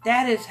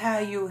 That is how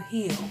you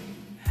heal.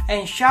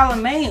 And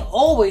Charlamagne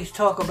always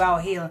talk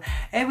about healing.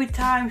 Every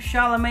time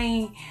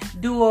Charlamagne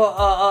do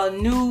a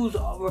news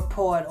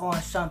report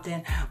on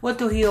something, what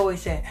do he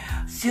always say?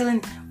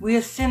 We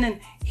are sending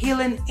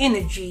healing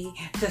energy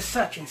to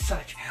such and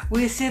such.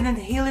 We are sending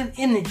healing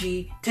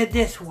energy to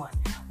this one.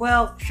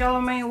 Well,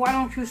 Charlamagne, why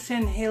don't you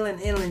send healing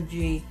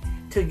energy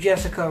to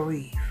Jessica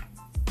Reid?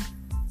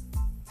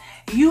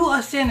 You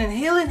are sending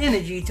healing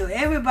energy to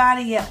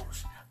everybody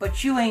else,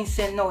 but you ain't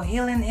sending no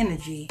healing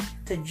energy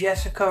to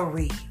Jessica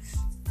Reid.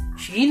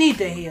 She need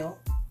to heal.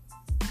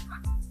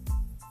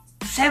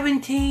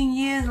 17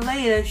 years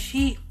later,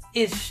 she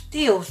is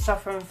still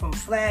suffering from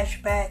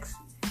flashbacks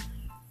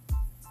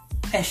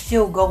and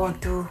still going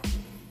through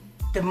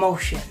the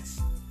motions.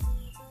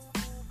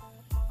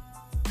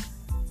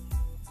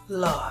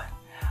 Lord,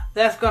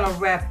 that's going to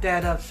wrap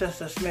that up,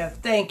 Sister Smith.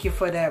 Thank you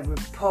for that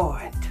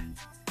report.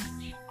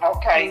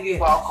 Okay, yes,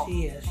 welcome.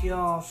 Yes, you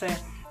know what I'm saying?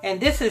 And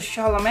this is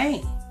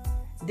Charlamagne.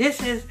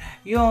 This is,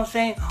 you know what I'm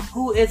saying,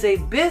 who is a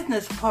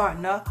business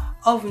partner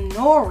of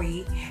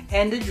Nori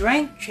and the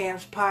Drink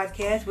Champs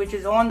podcast, which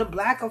is on the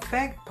Black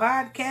Effect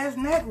Podcast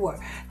Network.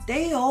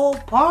 They all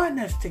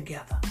partners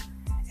together.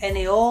 And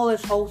they all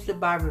is hosted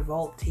by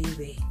Revolt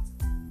TV.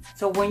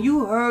 So when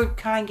you heard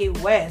Kanye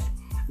West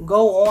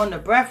go on the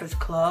Breakfast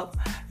Club,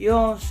 you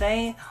know what I'm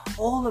saying,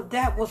 all of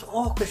that was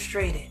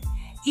orchestrated.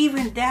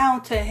 Even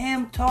down to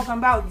him talking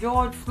about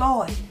George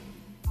Floyd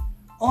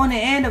on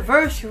the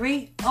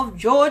anniversary of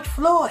George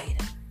Floyd.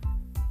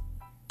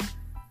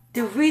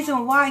 The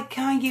reason why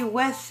Kanye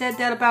West said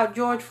that about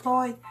George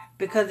Floyd,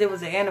 because it was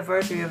the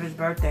anniversary of his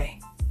birthday.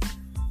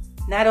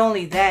 Not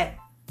only that,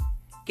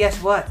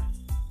 guess what?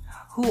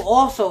 Who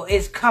also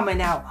is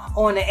coming out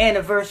on the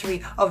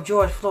anniversary of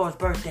George Floyd's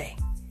birthday?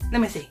 Let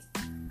me see.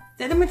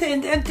 This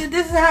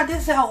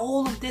is how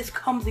all of this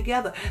comes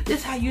together.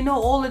 This is how you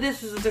know all of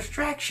this is a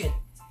distraction.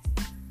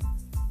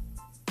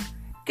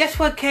 Guess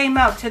what came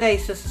out today,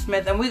 Sister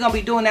Smith? And we're going to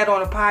be doing that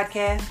on the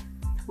podcast.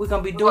 We're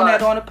going to be doing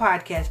that on the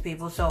podcast,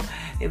 people. So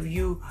if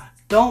you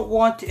don't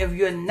want to, if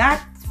you're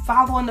not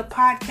following the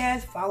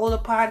podcast, follow the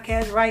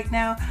podcast right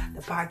now.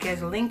 The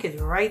podcast link is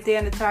right there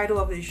in the title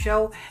of the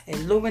show,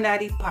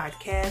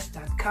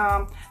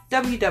 IlluminatiPodcast.com,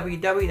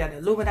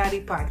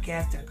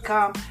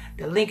 www.illuminatipodcast.com.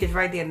 The link is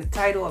right there in the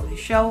title of the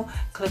show.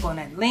 Click on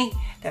that link.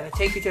 That'll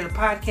take you to the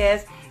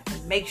podcast.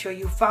 And make sure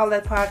you follow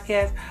that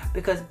podcast,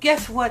 because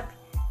guess what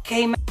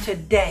came out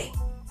today,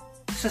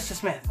 Sister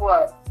Smith?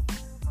 What?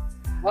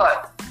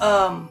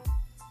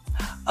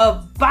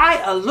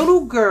 By a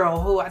little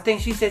girl who I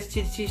think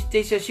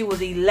they said she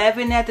was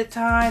 11 at the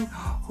time,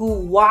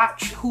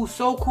 who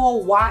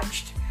so-called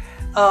watched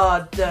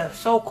the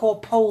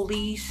so-called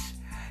police,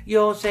 you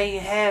know what I'm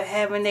saying,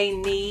 having a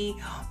knee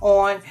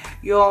on,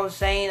 you know what I'm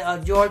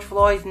saying, George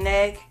Floyd's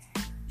neck.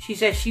 She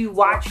said she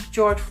watched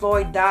George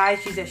Floyd die.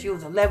 She said she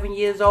was 11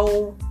 years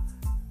old.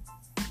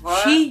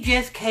 What? She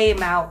just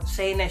came out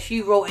saying that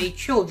she wrote a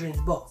children's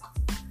book.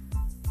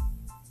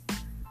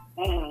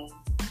 With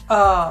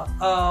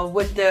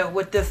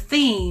the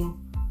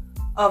theme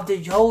of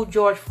the whole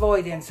George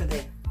Floyd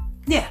incident.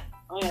 Yeah.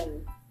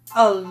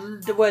 Well,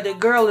 the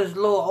girl is a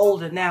little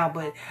older now,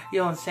 but you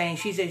know what I'm saying?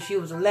 She said she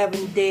was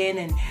 11 then,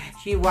 and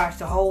she watched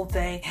the whole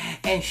thing,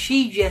 and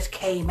she just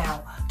came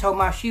out talking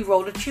about she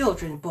wrote a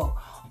children's book,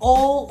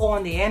 all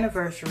on the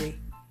anniversary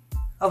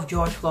of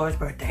George Floyd's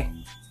birthday.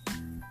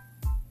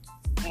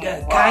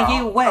 Wow.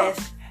 Kanye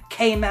West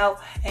came out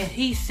and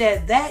he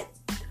said that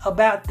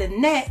about the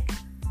neck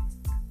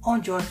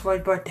on George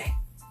Floyd's birthday.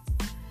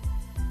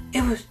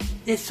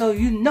 So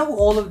you know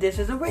all of this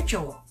is a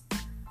ritual.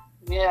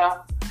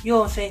 Yeah. You know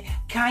what I'm saying?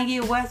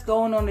 Kanye West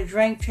going on the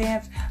Drink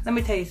Champs. Let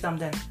me tell you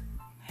something.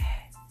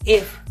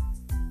 If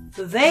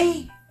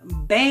they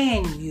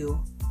ban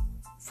you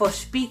for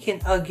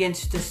speaking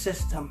against the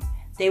system,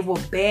 they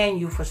will ban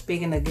you for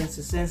speaking against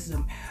the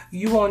system.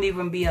 You won't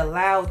even be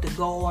allowed to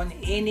go on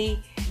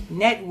any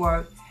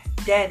network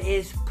that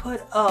is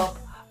put up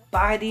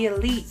by the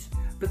elites,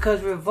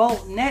 because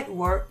Revolt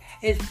Network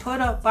is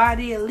put up by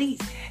the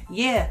elites.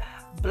 Yeah,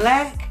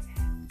 Black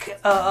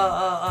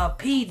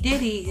P.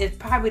 Diddy is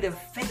probably the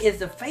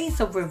face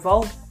of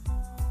Revolt,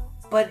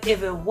 but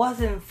if it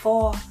wasn't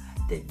for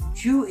the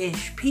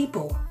Jewish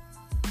people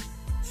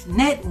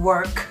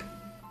network,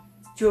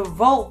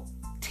 Revolt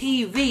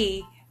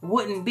TV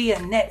wouldn't be a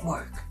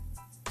network.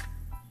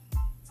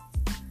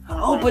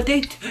 Oh, but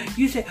they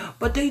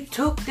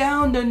took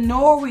down the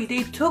Nori.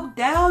 They took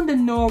down the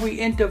Nori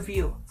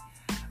interview.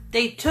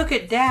 They took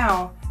it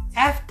down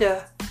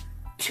after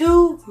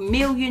 2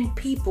 million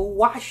people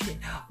watched it.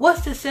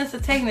 What's the sense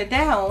of taking it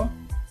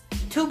down?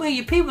 2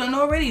 million people have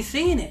already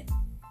seen it.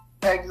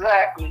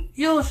 Exactly.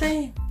 You know what I'm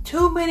saying?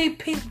 2 million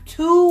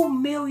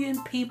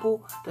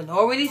people that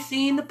already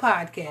seen the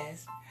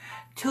podcast.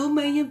 2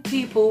 million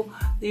people,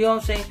 you know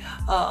what I'm saying?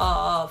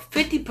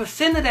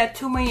 50% of that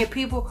 2 million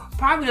people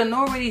probably done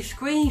already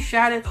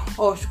screenshotted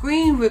or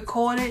screen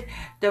recorded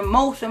the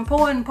most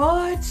important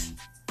parts.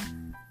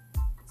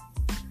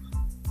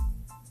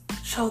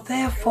 So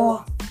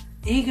therefore,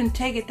 you can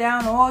take it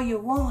down all you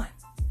want.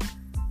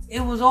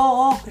 It was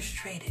all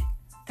orchestrated.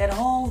 That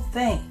whole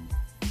thing.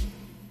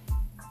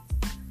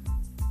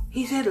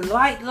 He said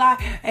lie.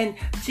 And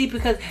see,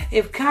 because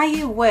if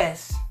Kanye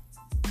West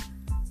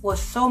was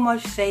so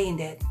much saying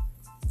that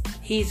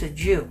he's a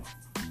Jew,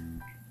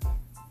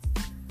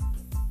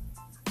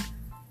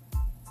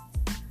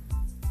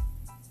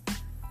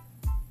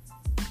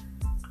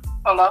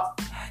 hello?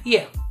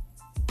 Yeah.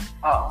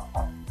 Oh.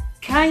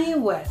 Kanye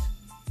West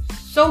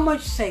so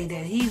much say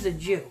that he's a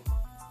Jew.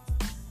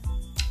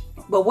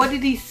 But what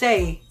did he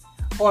say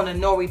on the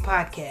Nori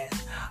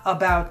podcast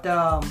about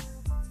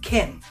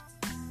Kim?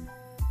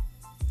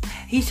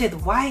 He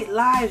said white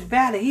lives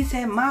matter. He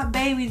said my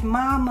baby's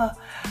mama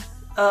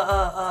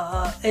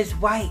is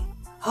white.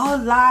 Her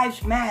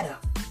lives matter.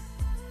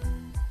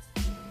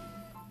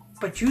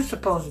 But you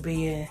supposed to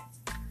be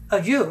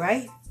a Jew,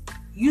 right?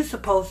 You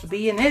supposed to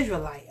be an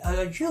Israelite,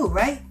 a Jew,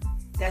 right?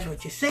 That's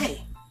what you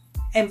say.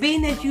 And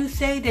being that you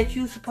say that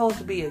you're supposed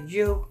to be a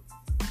Jew,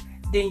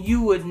 then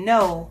you would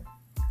know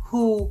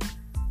who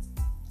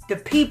the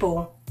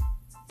people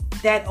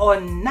that are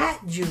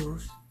not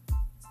Jews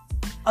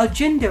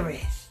agenda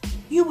is.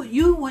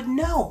 You would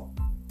know.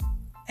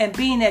 And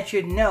being that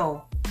you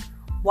know,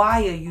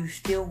 why are you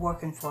still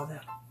working for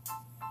them?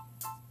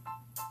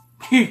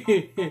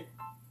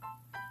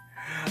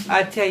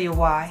 I tell you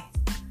why.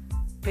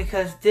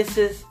 Because this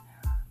is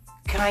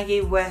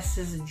Kanye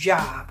West's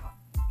job.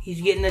 He's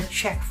getting a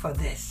check for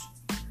this.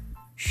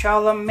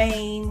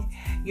 Charlamagne,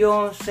 you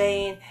know what I'm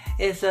saying,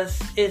 is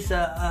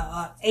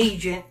a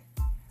agent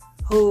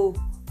who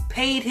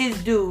paid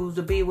his dues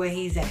to be where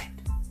he's at.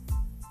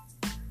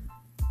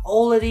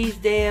 All of these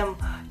damn,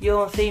 you know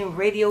what I'm saying,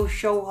 radio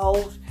show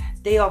hosts,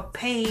 they are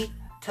paid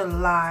to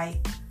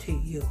lie to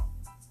you.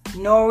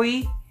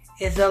 Nori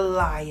is a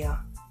liar.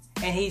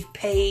 and he's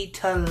paid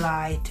to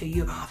lie to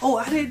you. Oh,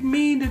 I didn't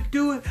mean to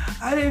do it.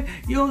 I didn't,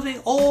 you know what I'm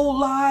saying? All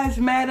lives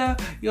matter.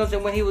 You know what I'm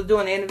saying? When he was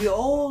doing the interview,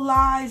 all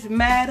lives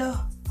matter.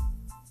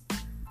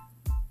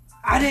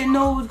 I didn't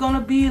know it was going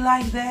to be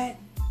like that.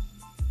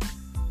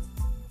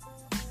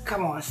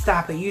 Come on,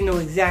 stop it. You know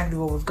exactly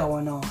what was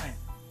going on.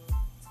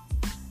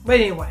 But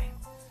anyway,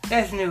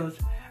 that's news.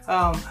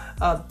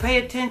 Pay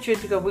attention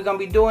because we're going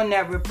to be doing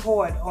that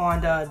report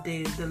on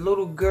the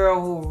little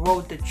girl who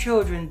wrote the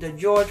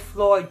George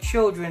Floyd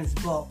children's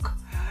book.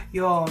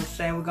 You know what I'm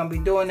saying? We're going to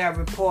be doing that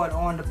report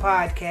on the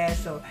podcast.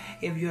 So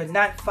if you're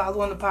not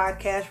following the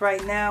podcast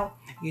right now,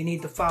 you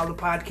need to follow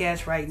the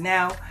podcast right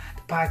now.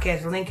 The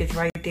podcast link is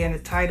right there in the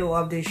title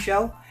of this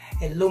show.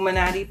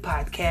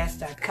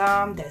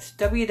 IlluminatiPodcast.com. That's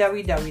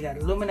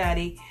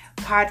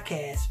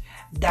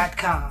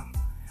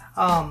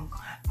www.IlluminatiPodcast.com.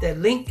 The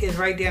link is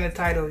right there in the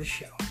title of the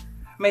show.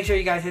 Make sure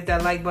you guys hit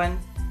that like button.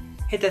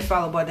 Hit that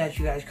follow button as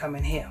you guys come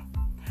in here.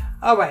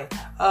 Alright.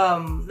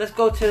 Let's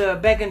go to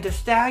Megan Thee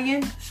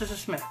Stallion. Sister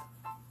Smith.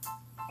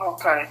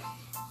 Okay.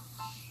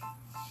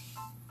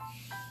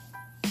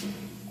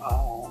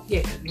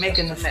 Yeah,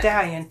 Megan Thee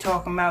Stallion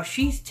talking about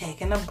she's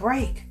taking a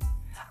break.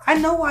 I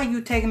know why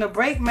you taking a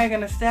break, Megan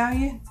Thee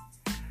Stallion.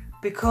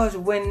 Because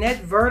when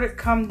that verdict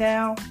come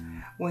down,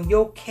 when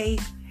your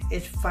case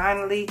is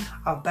finally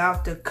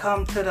about to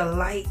come to the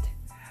light,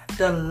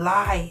 the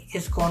lie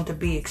is going to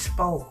be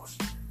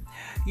exposed.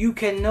 You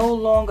can no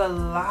longer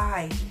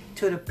lie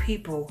to the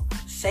people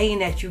saying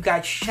that you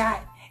got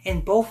shot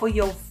in both of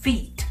your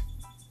feet.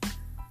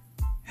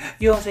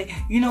 You know what I'm saying?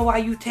 You know why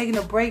you taking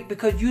a break?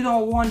 Because you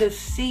don't want to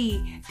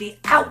see the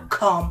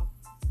outcome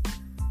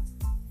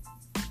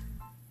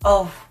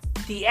of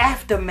the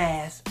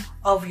aftermath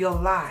of your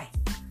lie.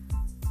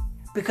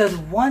 Because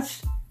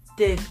once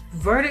the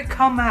verdict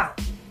come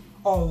out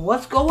on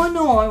what's going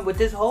on with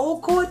this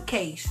whole court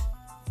case,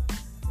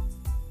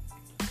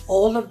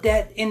 all of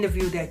that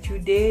interview that you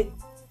did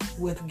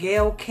with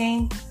Gayle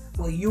King,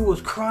 where you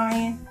was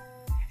crying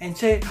and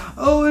said,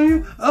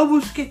 oh, I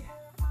was scared,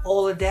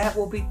 all of that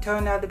will be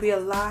turned out to be a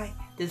lie.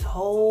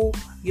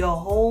 Your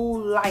whole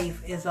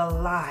life is a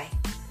lie.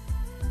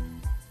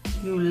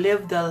 You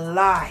lived a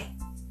lie.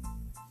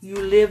 You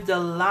lived a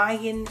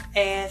lying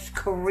ass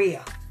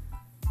career,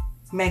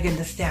 Megan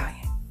Thee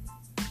Stallion.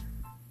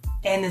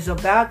 And it's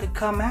about to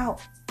come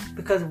out.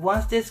 Because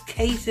once this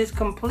case is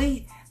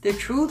complete, the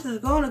truth is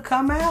going to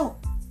come out.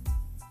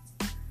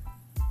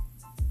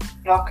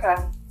 Okay.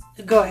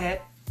 Go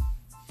ahead.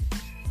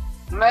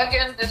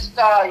 Megan Thee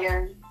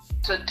Stallion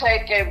to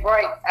take a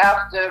break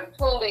after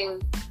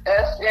pulling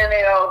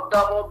SNL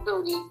double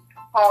duty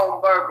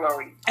home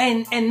burglary.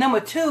 And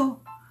number two,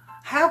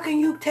 how can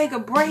you take a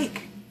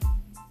break?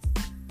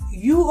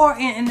 You are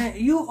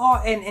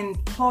an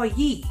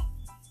employee.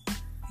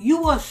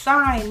 You are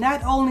signed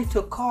not only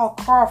to Carl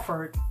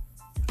Crawford,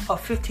 a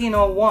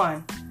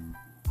 1501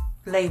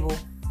 label,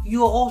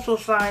 you are also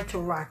signed to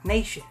Roc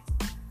Nation.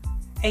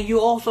 And you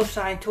also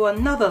signed to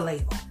another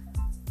label.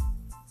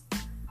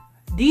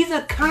 These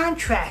are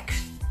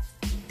contracts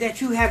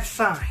that you have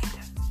signed.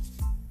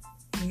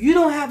 You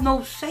don't have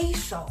no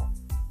say-so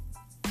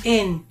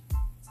in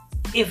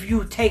if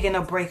you taking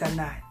a break or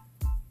not.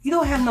 You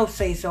don't have no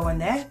say-so in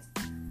that.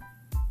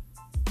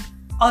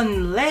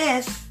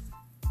 Unless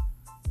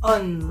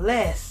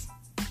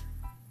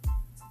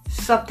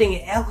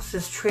something else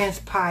is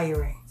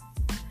transpiring.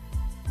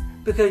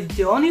 Because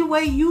the only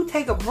way you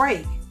take a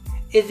break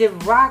is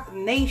if Roc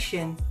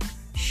Nation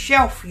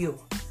shelf you.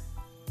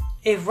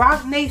 If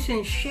Roc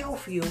Nation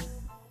shelf you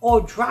or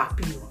drop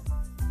you.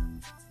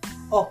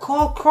 Or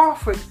Carl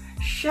Crawford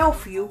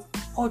shelf you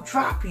or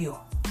drop you.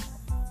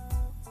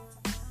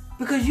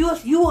 Because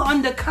you are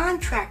under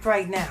contract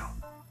right now.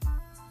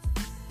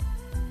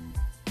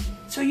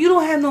 So you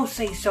don't have no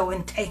say-so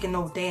in taking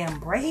no damn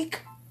break.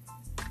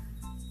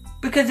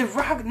 Because if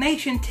Roc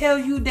Nation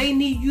tells you they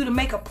need you to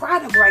make a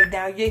product right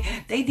now,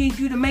 they need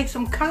you to make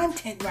some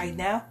content right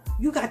now,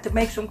 you got to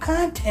make some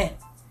content.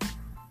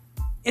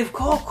 If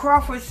Carl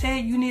Crawford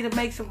said you need to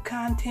make some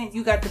content,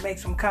 you got to make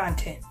some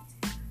content.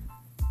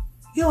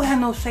 You don't have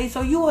no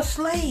say-so, you're a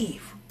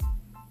slave.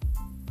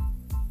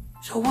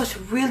 So what's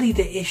really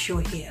the issue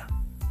here?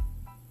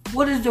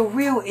 What is the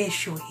real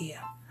issue here?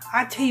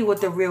 I tell you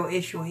what the real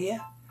issue here.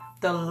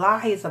 The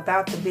lie is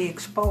about to be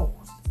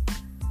exposed.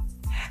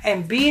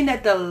 And being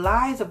that the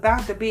lie is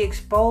about to be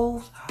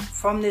exposed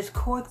from this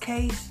court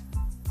case,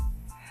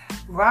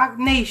 Roc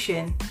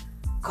Nation,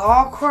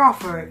 Carl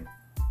Crawford,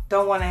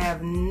 don't want to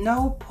have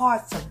no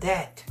parts of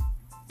that.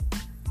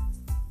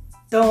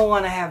 Don't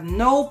want to have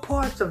no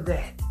parts of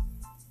that.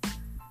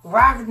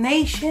 Roc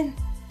Nation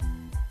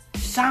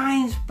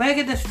signs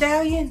Megan Thee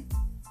Stallion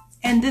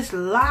and this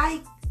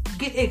lie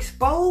get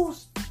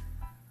exposed.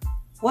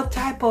 What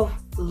type of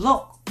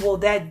look will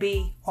that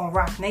be on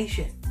Roc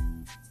Nation?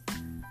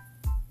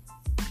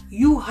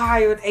 You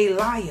hired a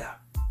liar.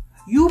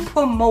 You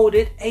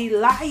promoted a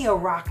liar,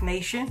 Roc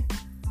Nation.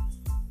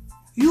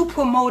 You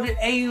promoted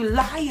a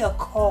liar,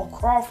 Carl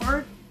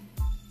Crawford.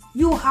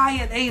 You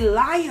hired a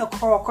liar,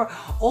 Crocker.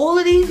 All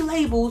of these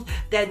labels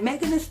that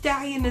Megan Thee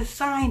Stallion is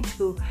signed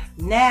to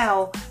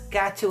now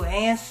got to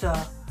answer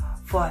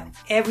for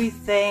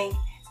everything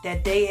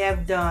that they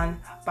have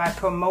done by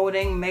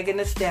promoting Megan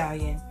Thee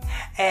Stallion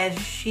as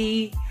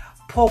she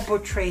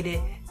perpetrated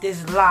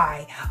this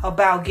lie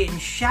about getting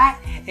shot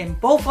in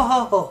both of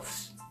her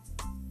hoofs.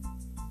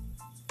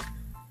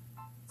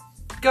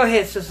 Go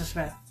ahead, Sister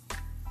Smith.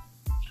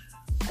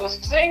 The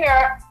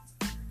singer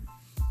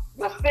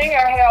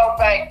held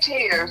back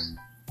tears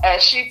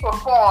as she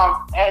performed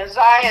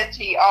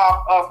Anxiety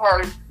off of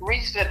her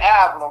recent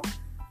album,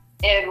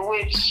 in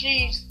which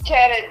she's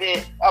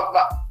candidate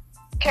about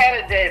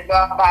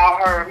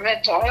her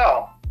mental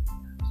health.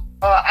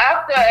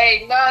 After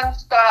a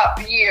non-stop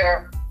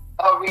year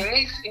of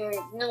releasing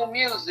new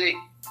music,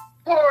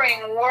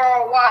 touring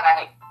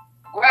worldwide,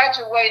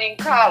 graduating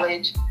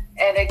college,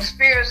 and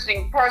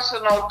experiencing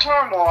personal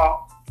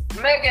turmoil,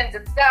 Megan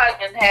Thee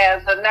Stallion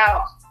has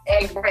announced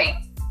a break.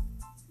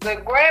 The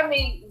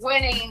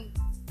Grammy-winning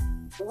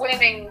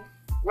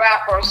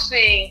rapper,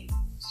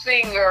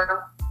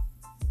 singer,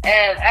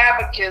 and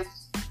advocate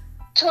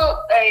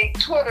took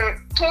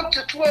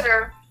to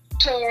Twitter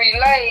to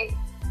relay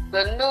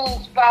the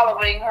news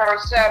following her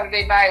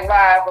Saturday Night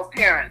Live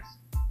appearance,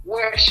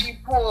 where she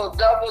pulled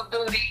double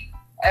duty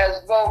as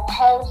both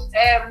host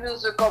and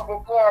musical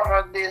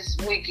performer this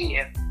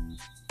weekend.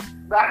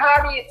 The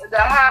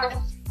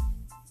hottest,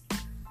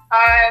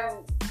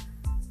 I'm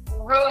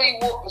really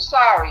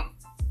sorry,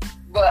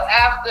 but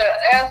after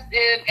SNL,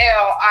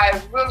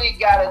 I really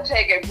got to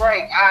take a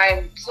break.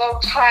 I'm so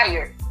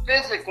tired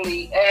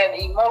physically and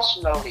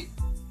emotionally,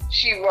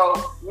 she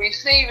wrote,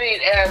 receiving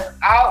an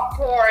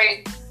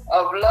outpouring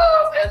of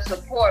love and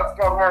support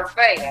from her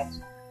fans,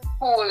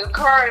 who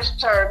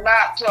encouraged her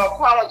not to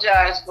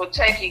apologize for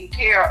taking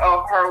care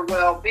of her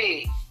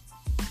well-being.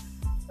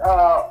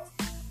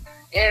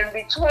 In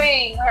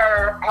between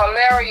her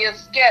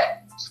hilarious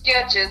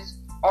sketches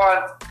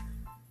on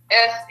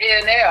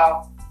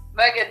SNL,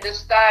 Megan Thee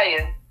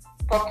Stallion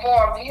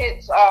performed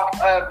hits off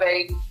of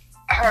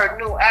her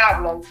new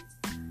album,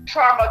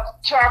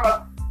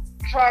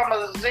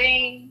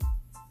 Traumazine,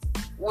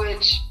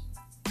 which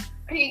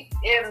peaked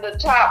in the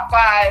top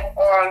 5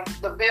 on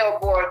the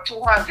Billboard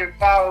 200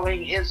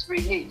 following its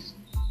release.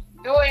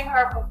 During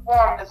her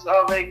performance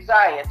of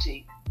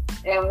Anxiety,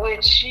 in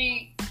which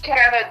she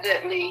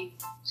candidly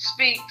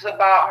speaks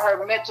about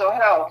her mental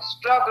health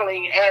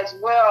struggling, as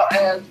well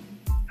as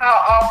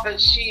how often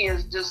she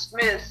is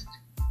dismissed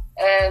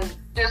and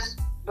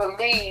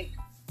disbelieved,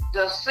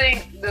 the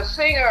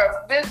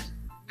singer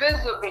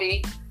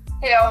visibly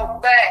held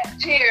back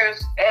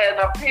tears and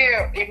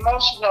appeared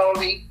emotional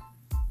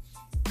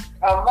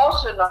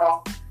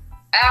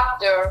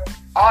after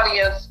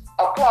audience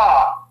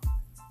applause.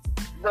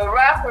 The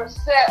rapper's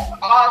set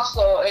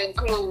also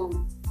includes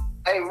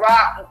a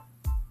rock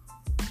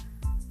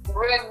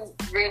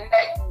renegation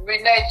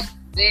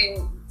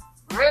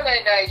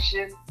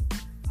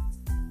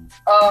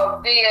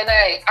of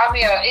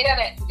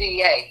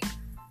NDA,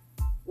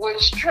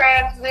 which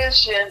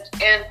transitioned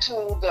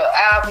into the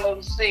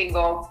album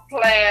single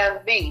Plan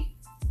B.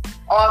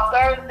 On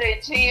Thursday,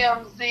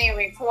 TMZ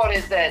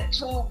reported that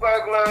 2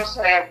 burglars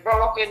had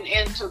broken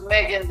into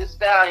Megan Thee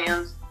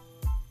Stallion's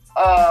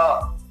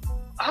home,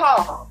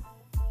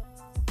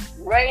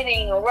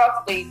 raiding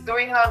roughly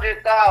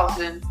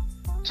 $300,000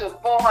 to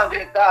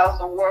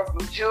 $400,000 worth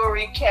of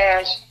jewelry,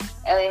 cash,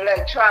 and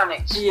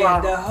electronics.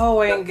 Yeah, the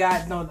hoe ain't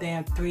got no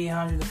damn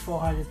 $300,000 to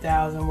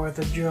 $400,000 worth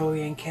of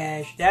jewelry and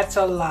cash. That's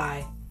a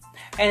lie.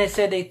 And it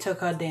said they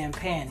took her damn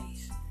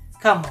panties.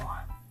 Come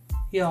on.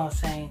 You know what I'm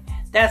saying?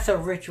 That's a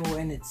ritual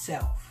in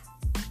itself.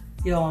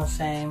 You know what I'm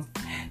saying?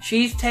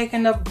 She's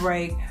taking a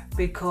break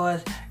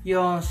because, you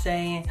know what I'm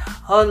saying,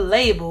 her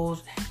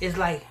labels is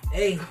like,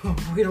 hey,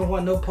 we don't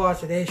want no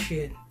parts of that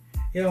shit.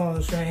 You know what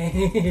I'm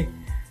saying?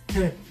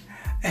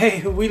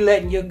 Hey, we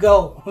letting you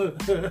go.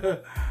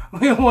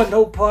 We don't want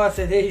no parts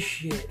of this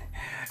shit.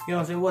 You know what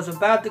I'm saying? What's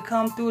about to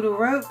come through the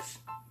ropes?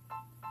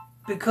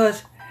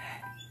 Because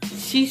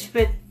she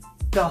spent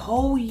the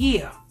whole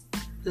year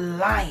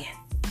lying.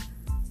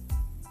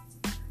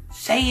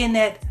 Saying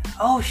that,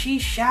 oh, she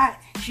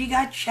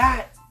got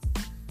shot.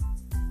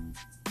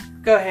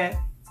 Go ahead.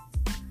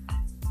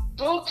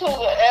 Due to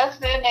the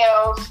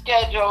SNL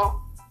schedule,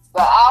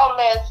 the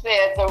outlet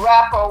said the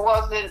rapper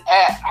wasn't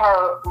at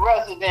her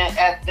residence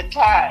at the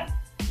time.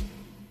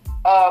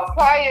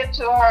 Prior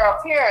to her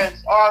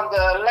appearance on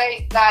the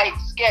late night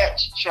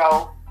sketch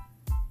show,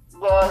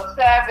 the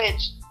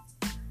Savage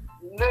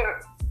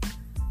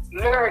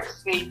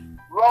Lyrically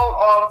wrote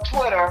on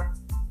Twitter,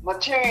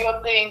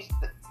 material things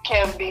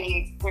can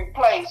be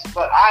replaced,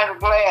 but I'm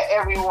glad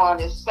everyone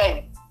is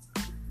safe.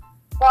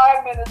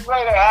 5 minutes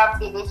later,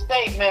 after the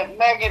statement,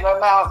 Megan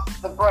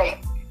announced the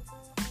break.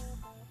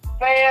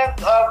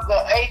 Fans of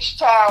the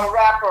H-Town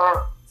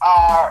rapper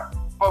are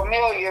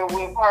familiar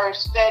with her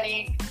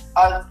steady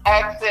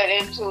accent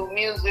into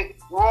music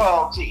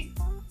royalty,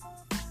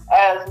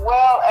 as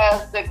well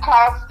as the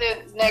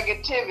constant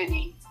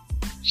negativity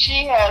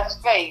she has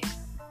faced.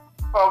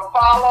 from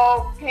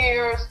fellow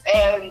peers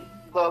and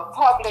the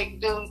public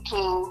due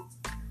to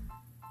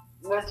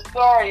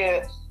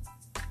mysterious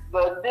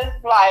the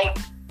dislike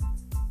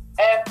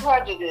and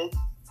prejudice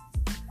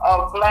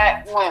of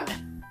black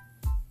women.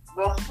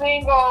 The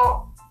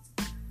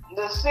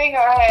singer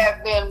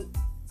had been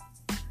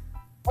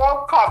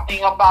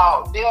forthcoming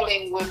about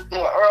dealing with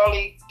the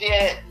early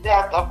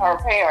death of her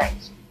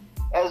parents,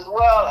 as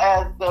well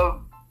as the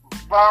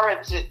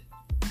verdict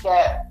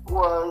that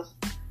was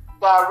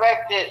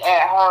directed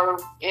at her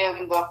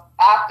in the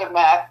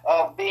aftermath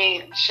of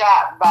being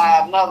shot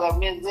by another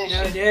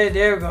musician.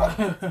 There we go.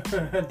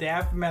 The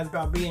aftermath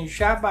about being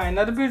shot by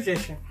another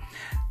musician.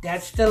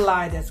 That's the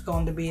lie that's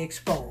going to be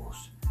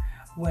exposed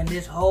when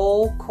this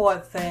whole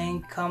court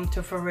thing come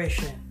to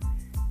fruition.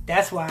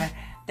 That's why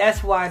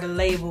the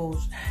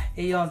labels,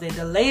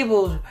 the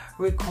labels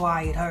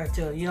required her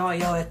to,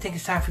 I think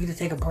it's time for you to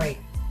take a break.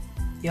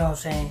 You know what I'm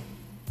saying?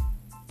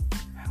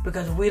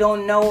 Because we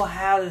don't know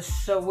how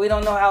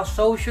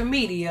social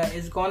media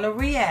is going to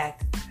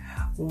react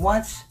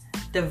once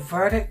the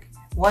verdict,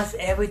 once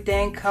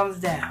everything comes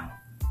down.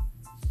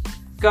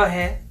 Go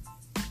ahead.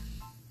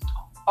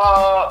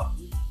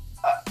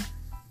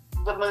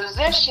 The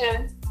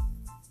musician.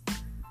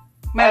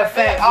 Matter of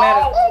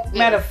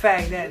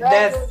fact,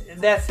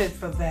 that's it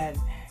for that.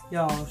 You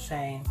know what I'm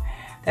saying?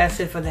 That's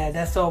it for that.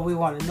 That's all we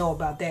want to know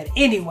about that.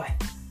 Anyway.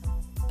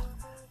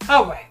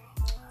 All right.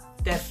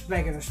 That's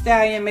Megan Thee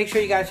Stallion. Make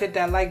sure you guys hit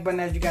that like button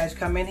as you guys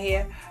come in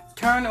here.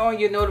 Turn on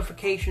your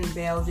notification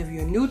bells. If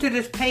you're new to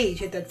this page,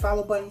 hit that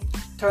follow button.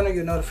 Turn on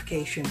your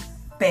notification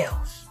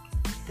bells.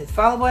 Hit that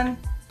follow button.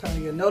 Turn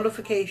on your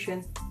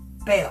notification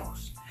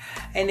bells.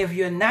 And if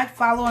you're not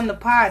following the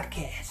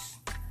podcast,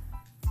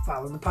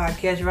 follow the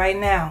podcast right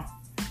now.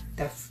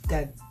 The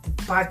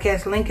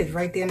podcast link is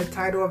right there in the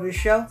title of the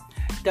show.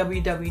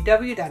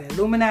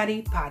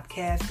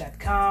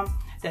 www.illuminatipodcast.com.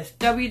 That's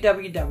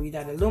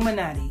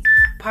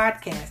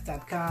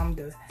www.illuminatipodcast.com.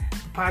 The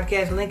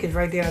podcast link is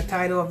right there in the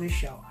title of the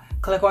show.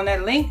 Click on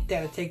that link.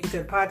 That'll take you to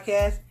the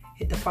podcast.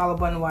 Hit the follow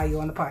button while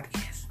you're on the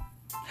podcast.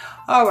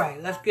 All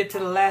right, let's get to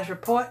the last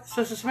report.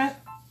 Sister Smith?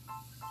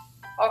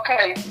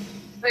 Okay,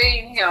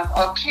 seeing him.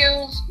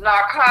 Accused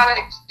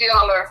narcotics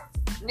dealer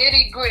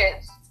Nitty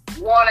Grits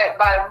wanted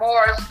by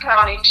Morris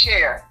County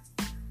Sheriff.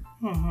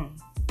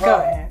 Go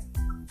ahead.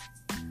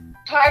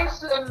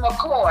 Tyson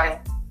McCoy,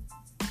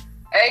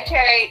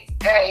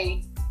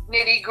 a.k.a.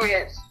 Nitty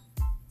Grits,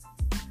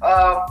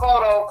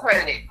 photo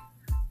credit.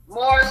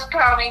 Morris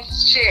County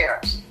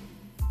Sheriff's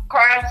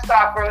Crime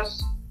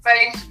Stoppers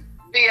via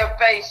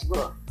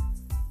Facebook.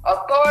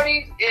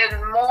 Authorities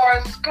in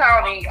Morris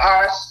County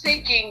are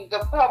seeking the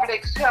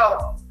public's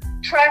help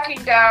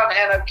tracking down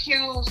an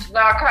accused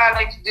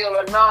narcotics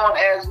dealer known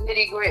as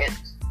Nitty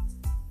Grits.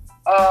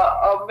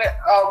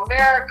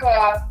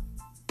 America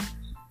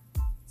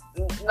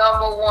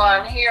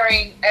 #1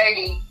 hearing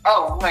aid.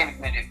 Oh, wait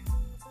a minute.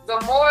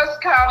 The Morris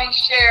County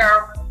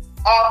Sheriff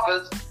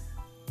Office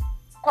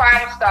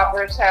Crime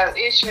Stoppers has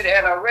issued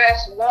an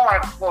arrest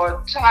warrant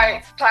for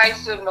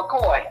Tyson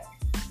McCoy,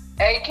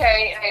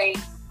 a.k.a.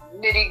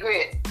 Nitty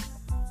Grit,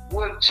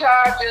 with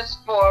charges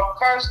for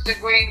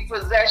first-degree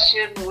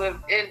possession with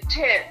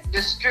intent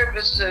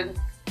distribution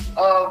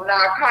of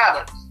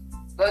narcotics.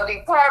 The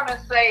department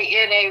say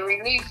in a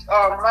release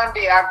on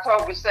Monday,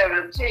 October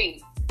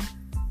 17th,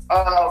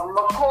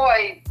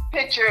 McCoy,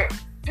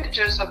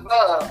 pictures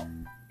above,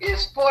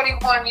 is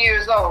 41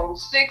 years old,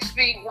 6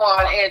 feet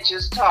 1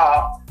 inches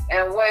tall,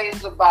 and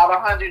weighs about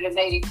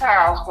 180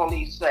 pounds,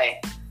 police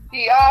say.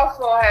 He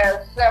also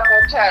has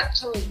several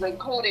tattoos,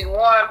 including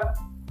one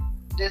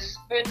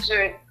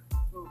disfigured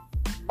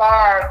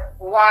barbed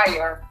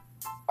wire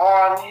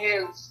on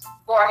his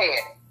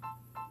forehead,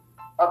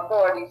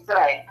 authorities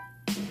say.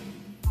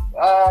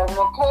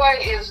 McCoy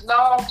is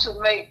known to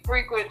make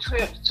frequent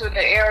trips to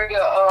the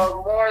area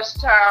of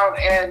Morristown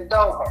and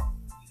Dover.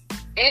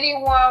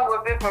 Anyone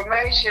with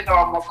information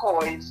on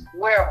McCoy's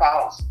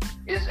whereabouts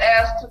is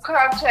asked to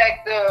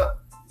contact the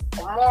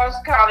Morris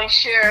County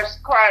Sheriff's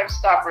Crime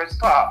Stoppers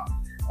call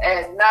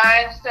at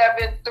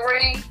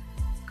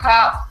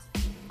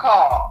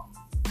 973-COPS-CALL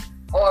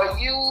or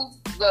use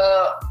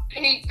the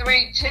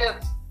P3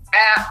 Tips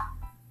app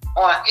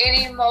on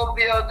any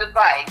mobile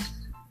device.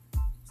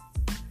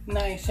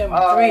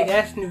 973,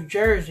 that's New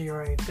Jersey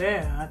right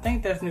there. I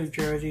think that's New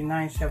Jersey,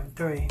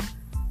 973.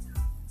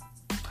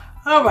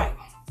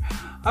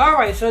 All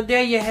right, so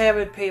there you have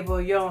it, people.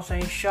 You know what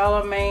I'm saying?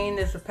 Charlamagne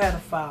is a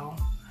pedophile.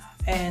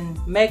 And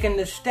Megan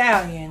Thee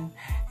Stallion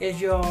is,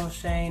 you know what I'm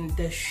saying,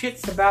 the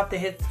shit's about to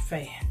hit the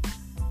fan.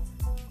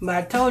 But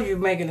I told you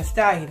Megan Thee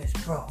Stallion is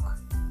broke.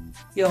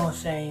 You know what I'm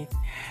saying?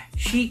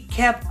 She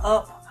kept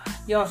up,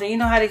 you know what I'm saying? You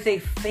know how they say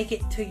fake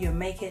it till you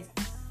make it?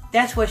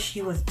 That's what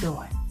she was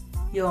doing.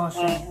 You know what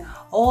I'm saying?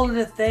 All of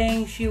the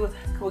things she was...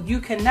 Well, you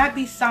cannot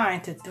be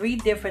signed to 3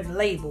 different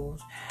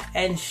labels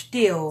and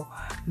still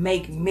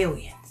make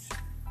millions.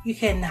 You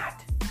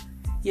cannot.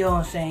 You know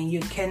what I'm saying?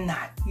 You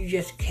cannot. You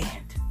just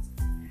can't.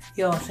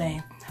 You know what I'm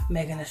saying?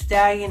 Megan Thee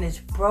Stallion is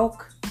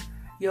broke.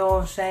 You know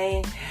what I'm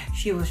saying?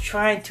 She was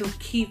trying to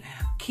keep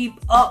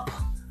up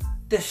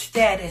the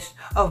status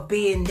of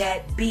being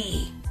that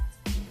B.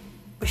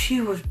 But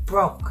she was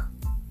broke.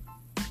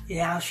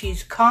 Now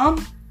she's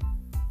come.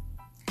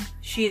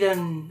 She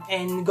done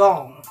and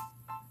gone.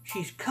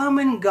 She's come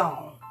and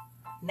gone.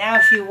 Now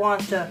she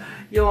wants to,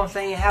 you know what I'm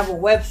saying, have a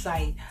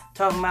website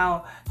talking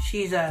about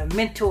she's a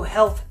mental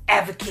health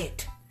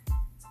advocate.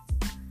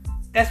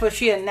 That's what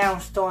she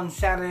announced on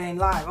Saturday Night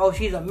Live. Oh,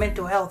 she's a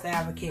mental health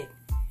advocate.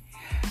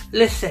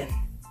 Listen,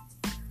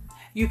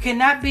 you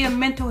cannot be a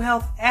mental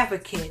health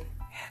advocate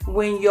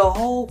when your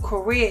whole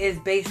career is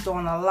based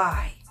on a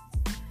lie.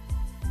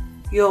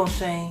 You know what I'm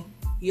saying?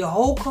 Your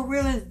whole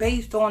career is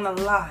based on a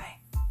lie.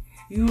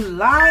 You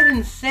lied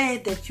and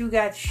said that you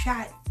got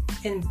shot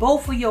in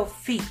both of your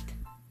feet.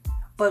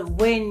 But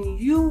when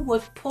you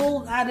was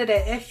pulled out of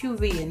the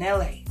SUV in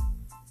LA,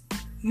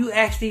 you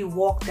actually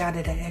walked out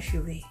of the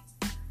SUV.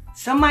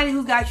 Somebody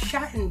who got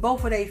shot in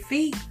both of their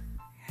feet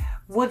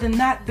would have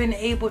not been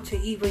able to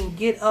even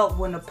get up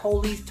when the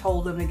police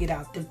told them to get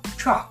out the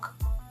truck.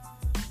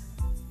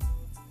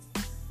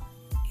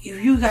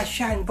 If you got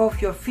shot in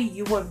both your feet,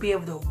 you wouldn't be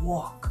able to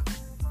walk.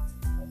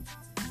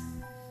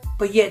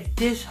 But yet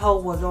this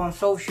hoe was on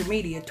social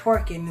media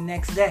twerking the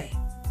next day.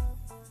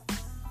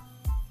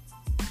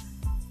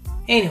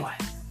 Anyway,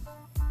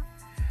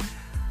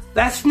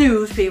 that's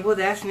news, people.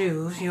 That's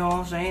news. You know what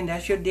I'm saying?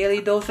 That's your daily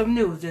dose of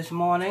news this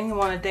morning. I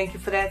want to thank you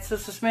for that,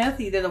 Sister Smith.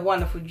 You did a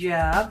wonderful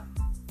job.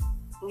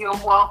 You're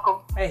welcome.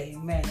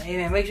 Amen.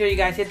 Amen. Make sure you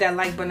guys hit that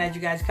like button as you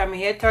guys come in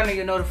here. Turn on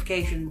your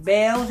notification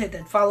bells. Hit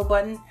that follow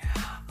button.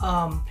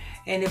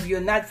 And if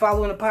you're not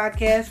following the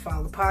podcast,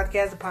 follow the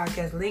podcast. The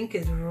podcast link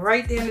is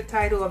right there in the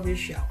title of this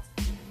show.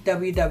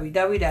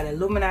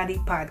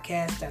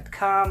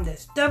 www.illuminatipodcast.com.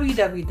 That's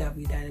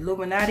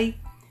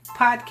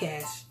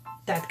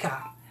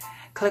www.illuminatipodcast.com.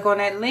 Click on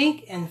that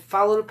link and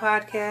follow the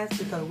podcast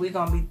because we're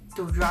going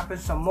to be dropping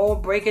some more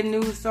breaking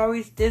news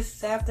stories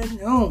this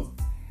afternoon.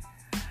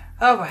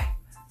 All right.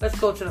 Let's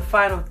go to the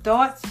final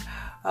thoughts.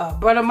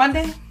 Brother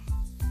Monday.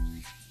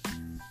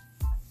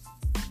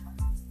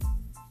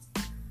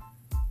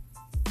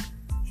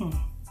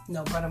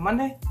 No, Brother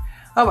Monday.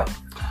 All right.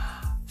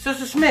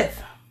 Sister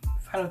Smith,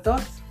 final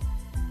thoughts?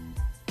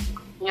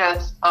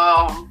 Yes.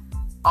 All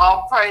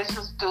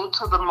praises due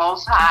to the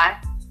Most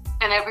High.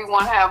 And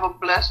everyone have a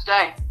blessed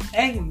day.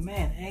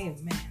 Amen.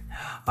 Amen.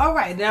 All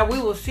right. Now, we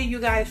will see you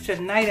guys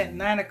tonight at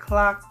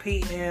 9:00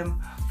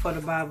 p.m. for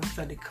the Bible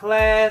study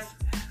class.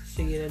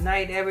 See you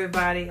tonight,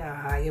 everybody.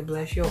 You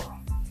bless you all.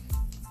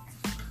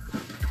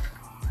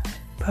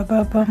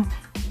 Ba-ba-bum.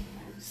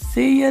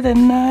 See you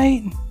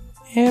tonight,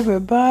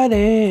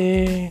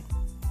 everybody.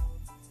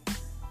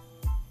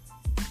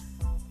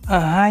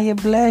 You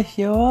bless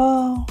you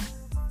all.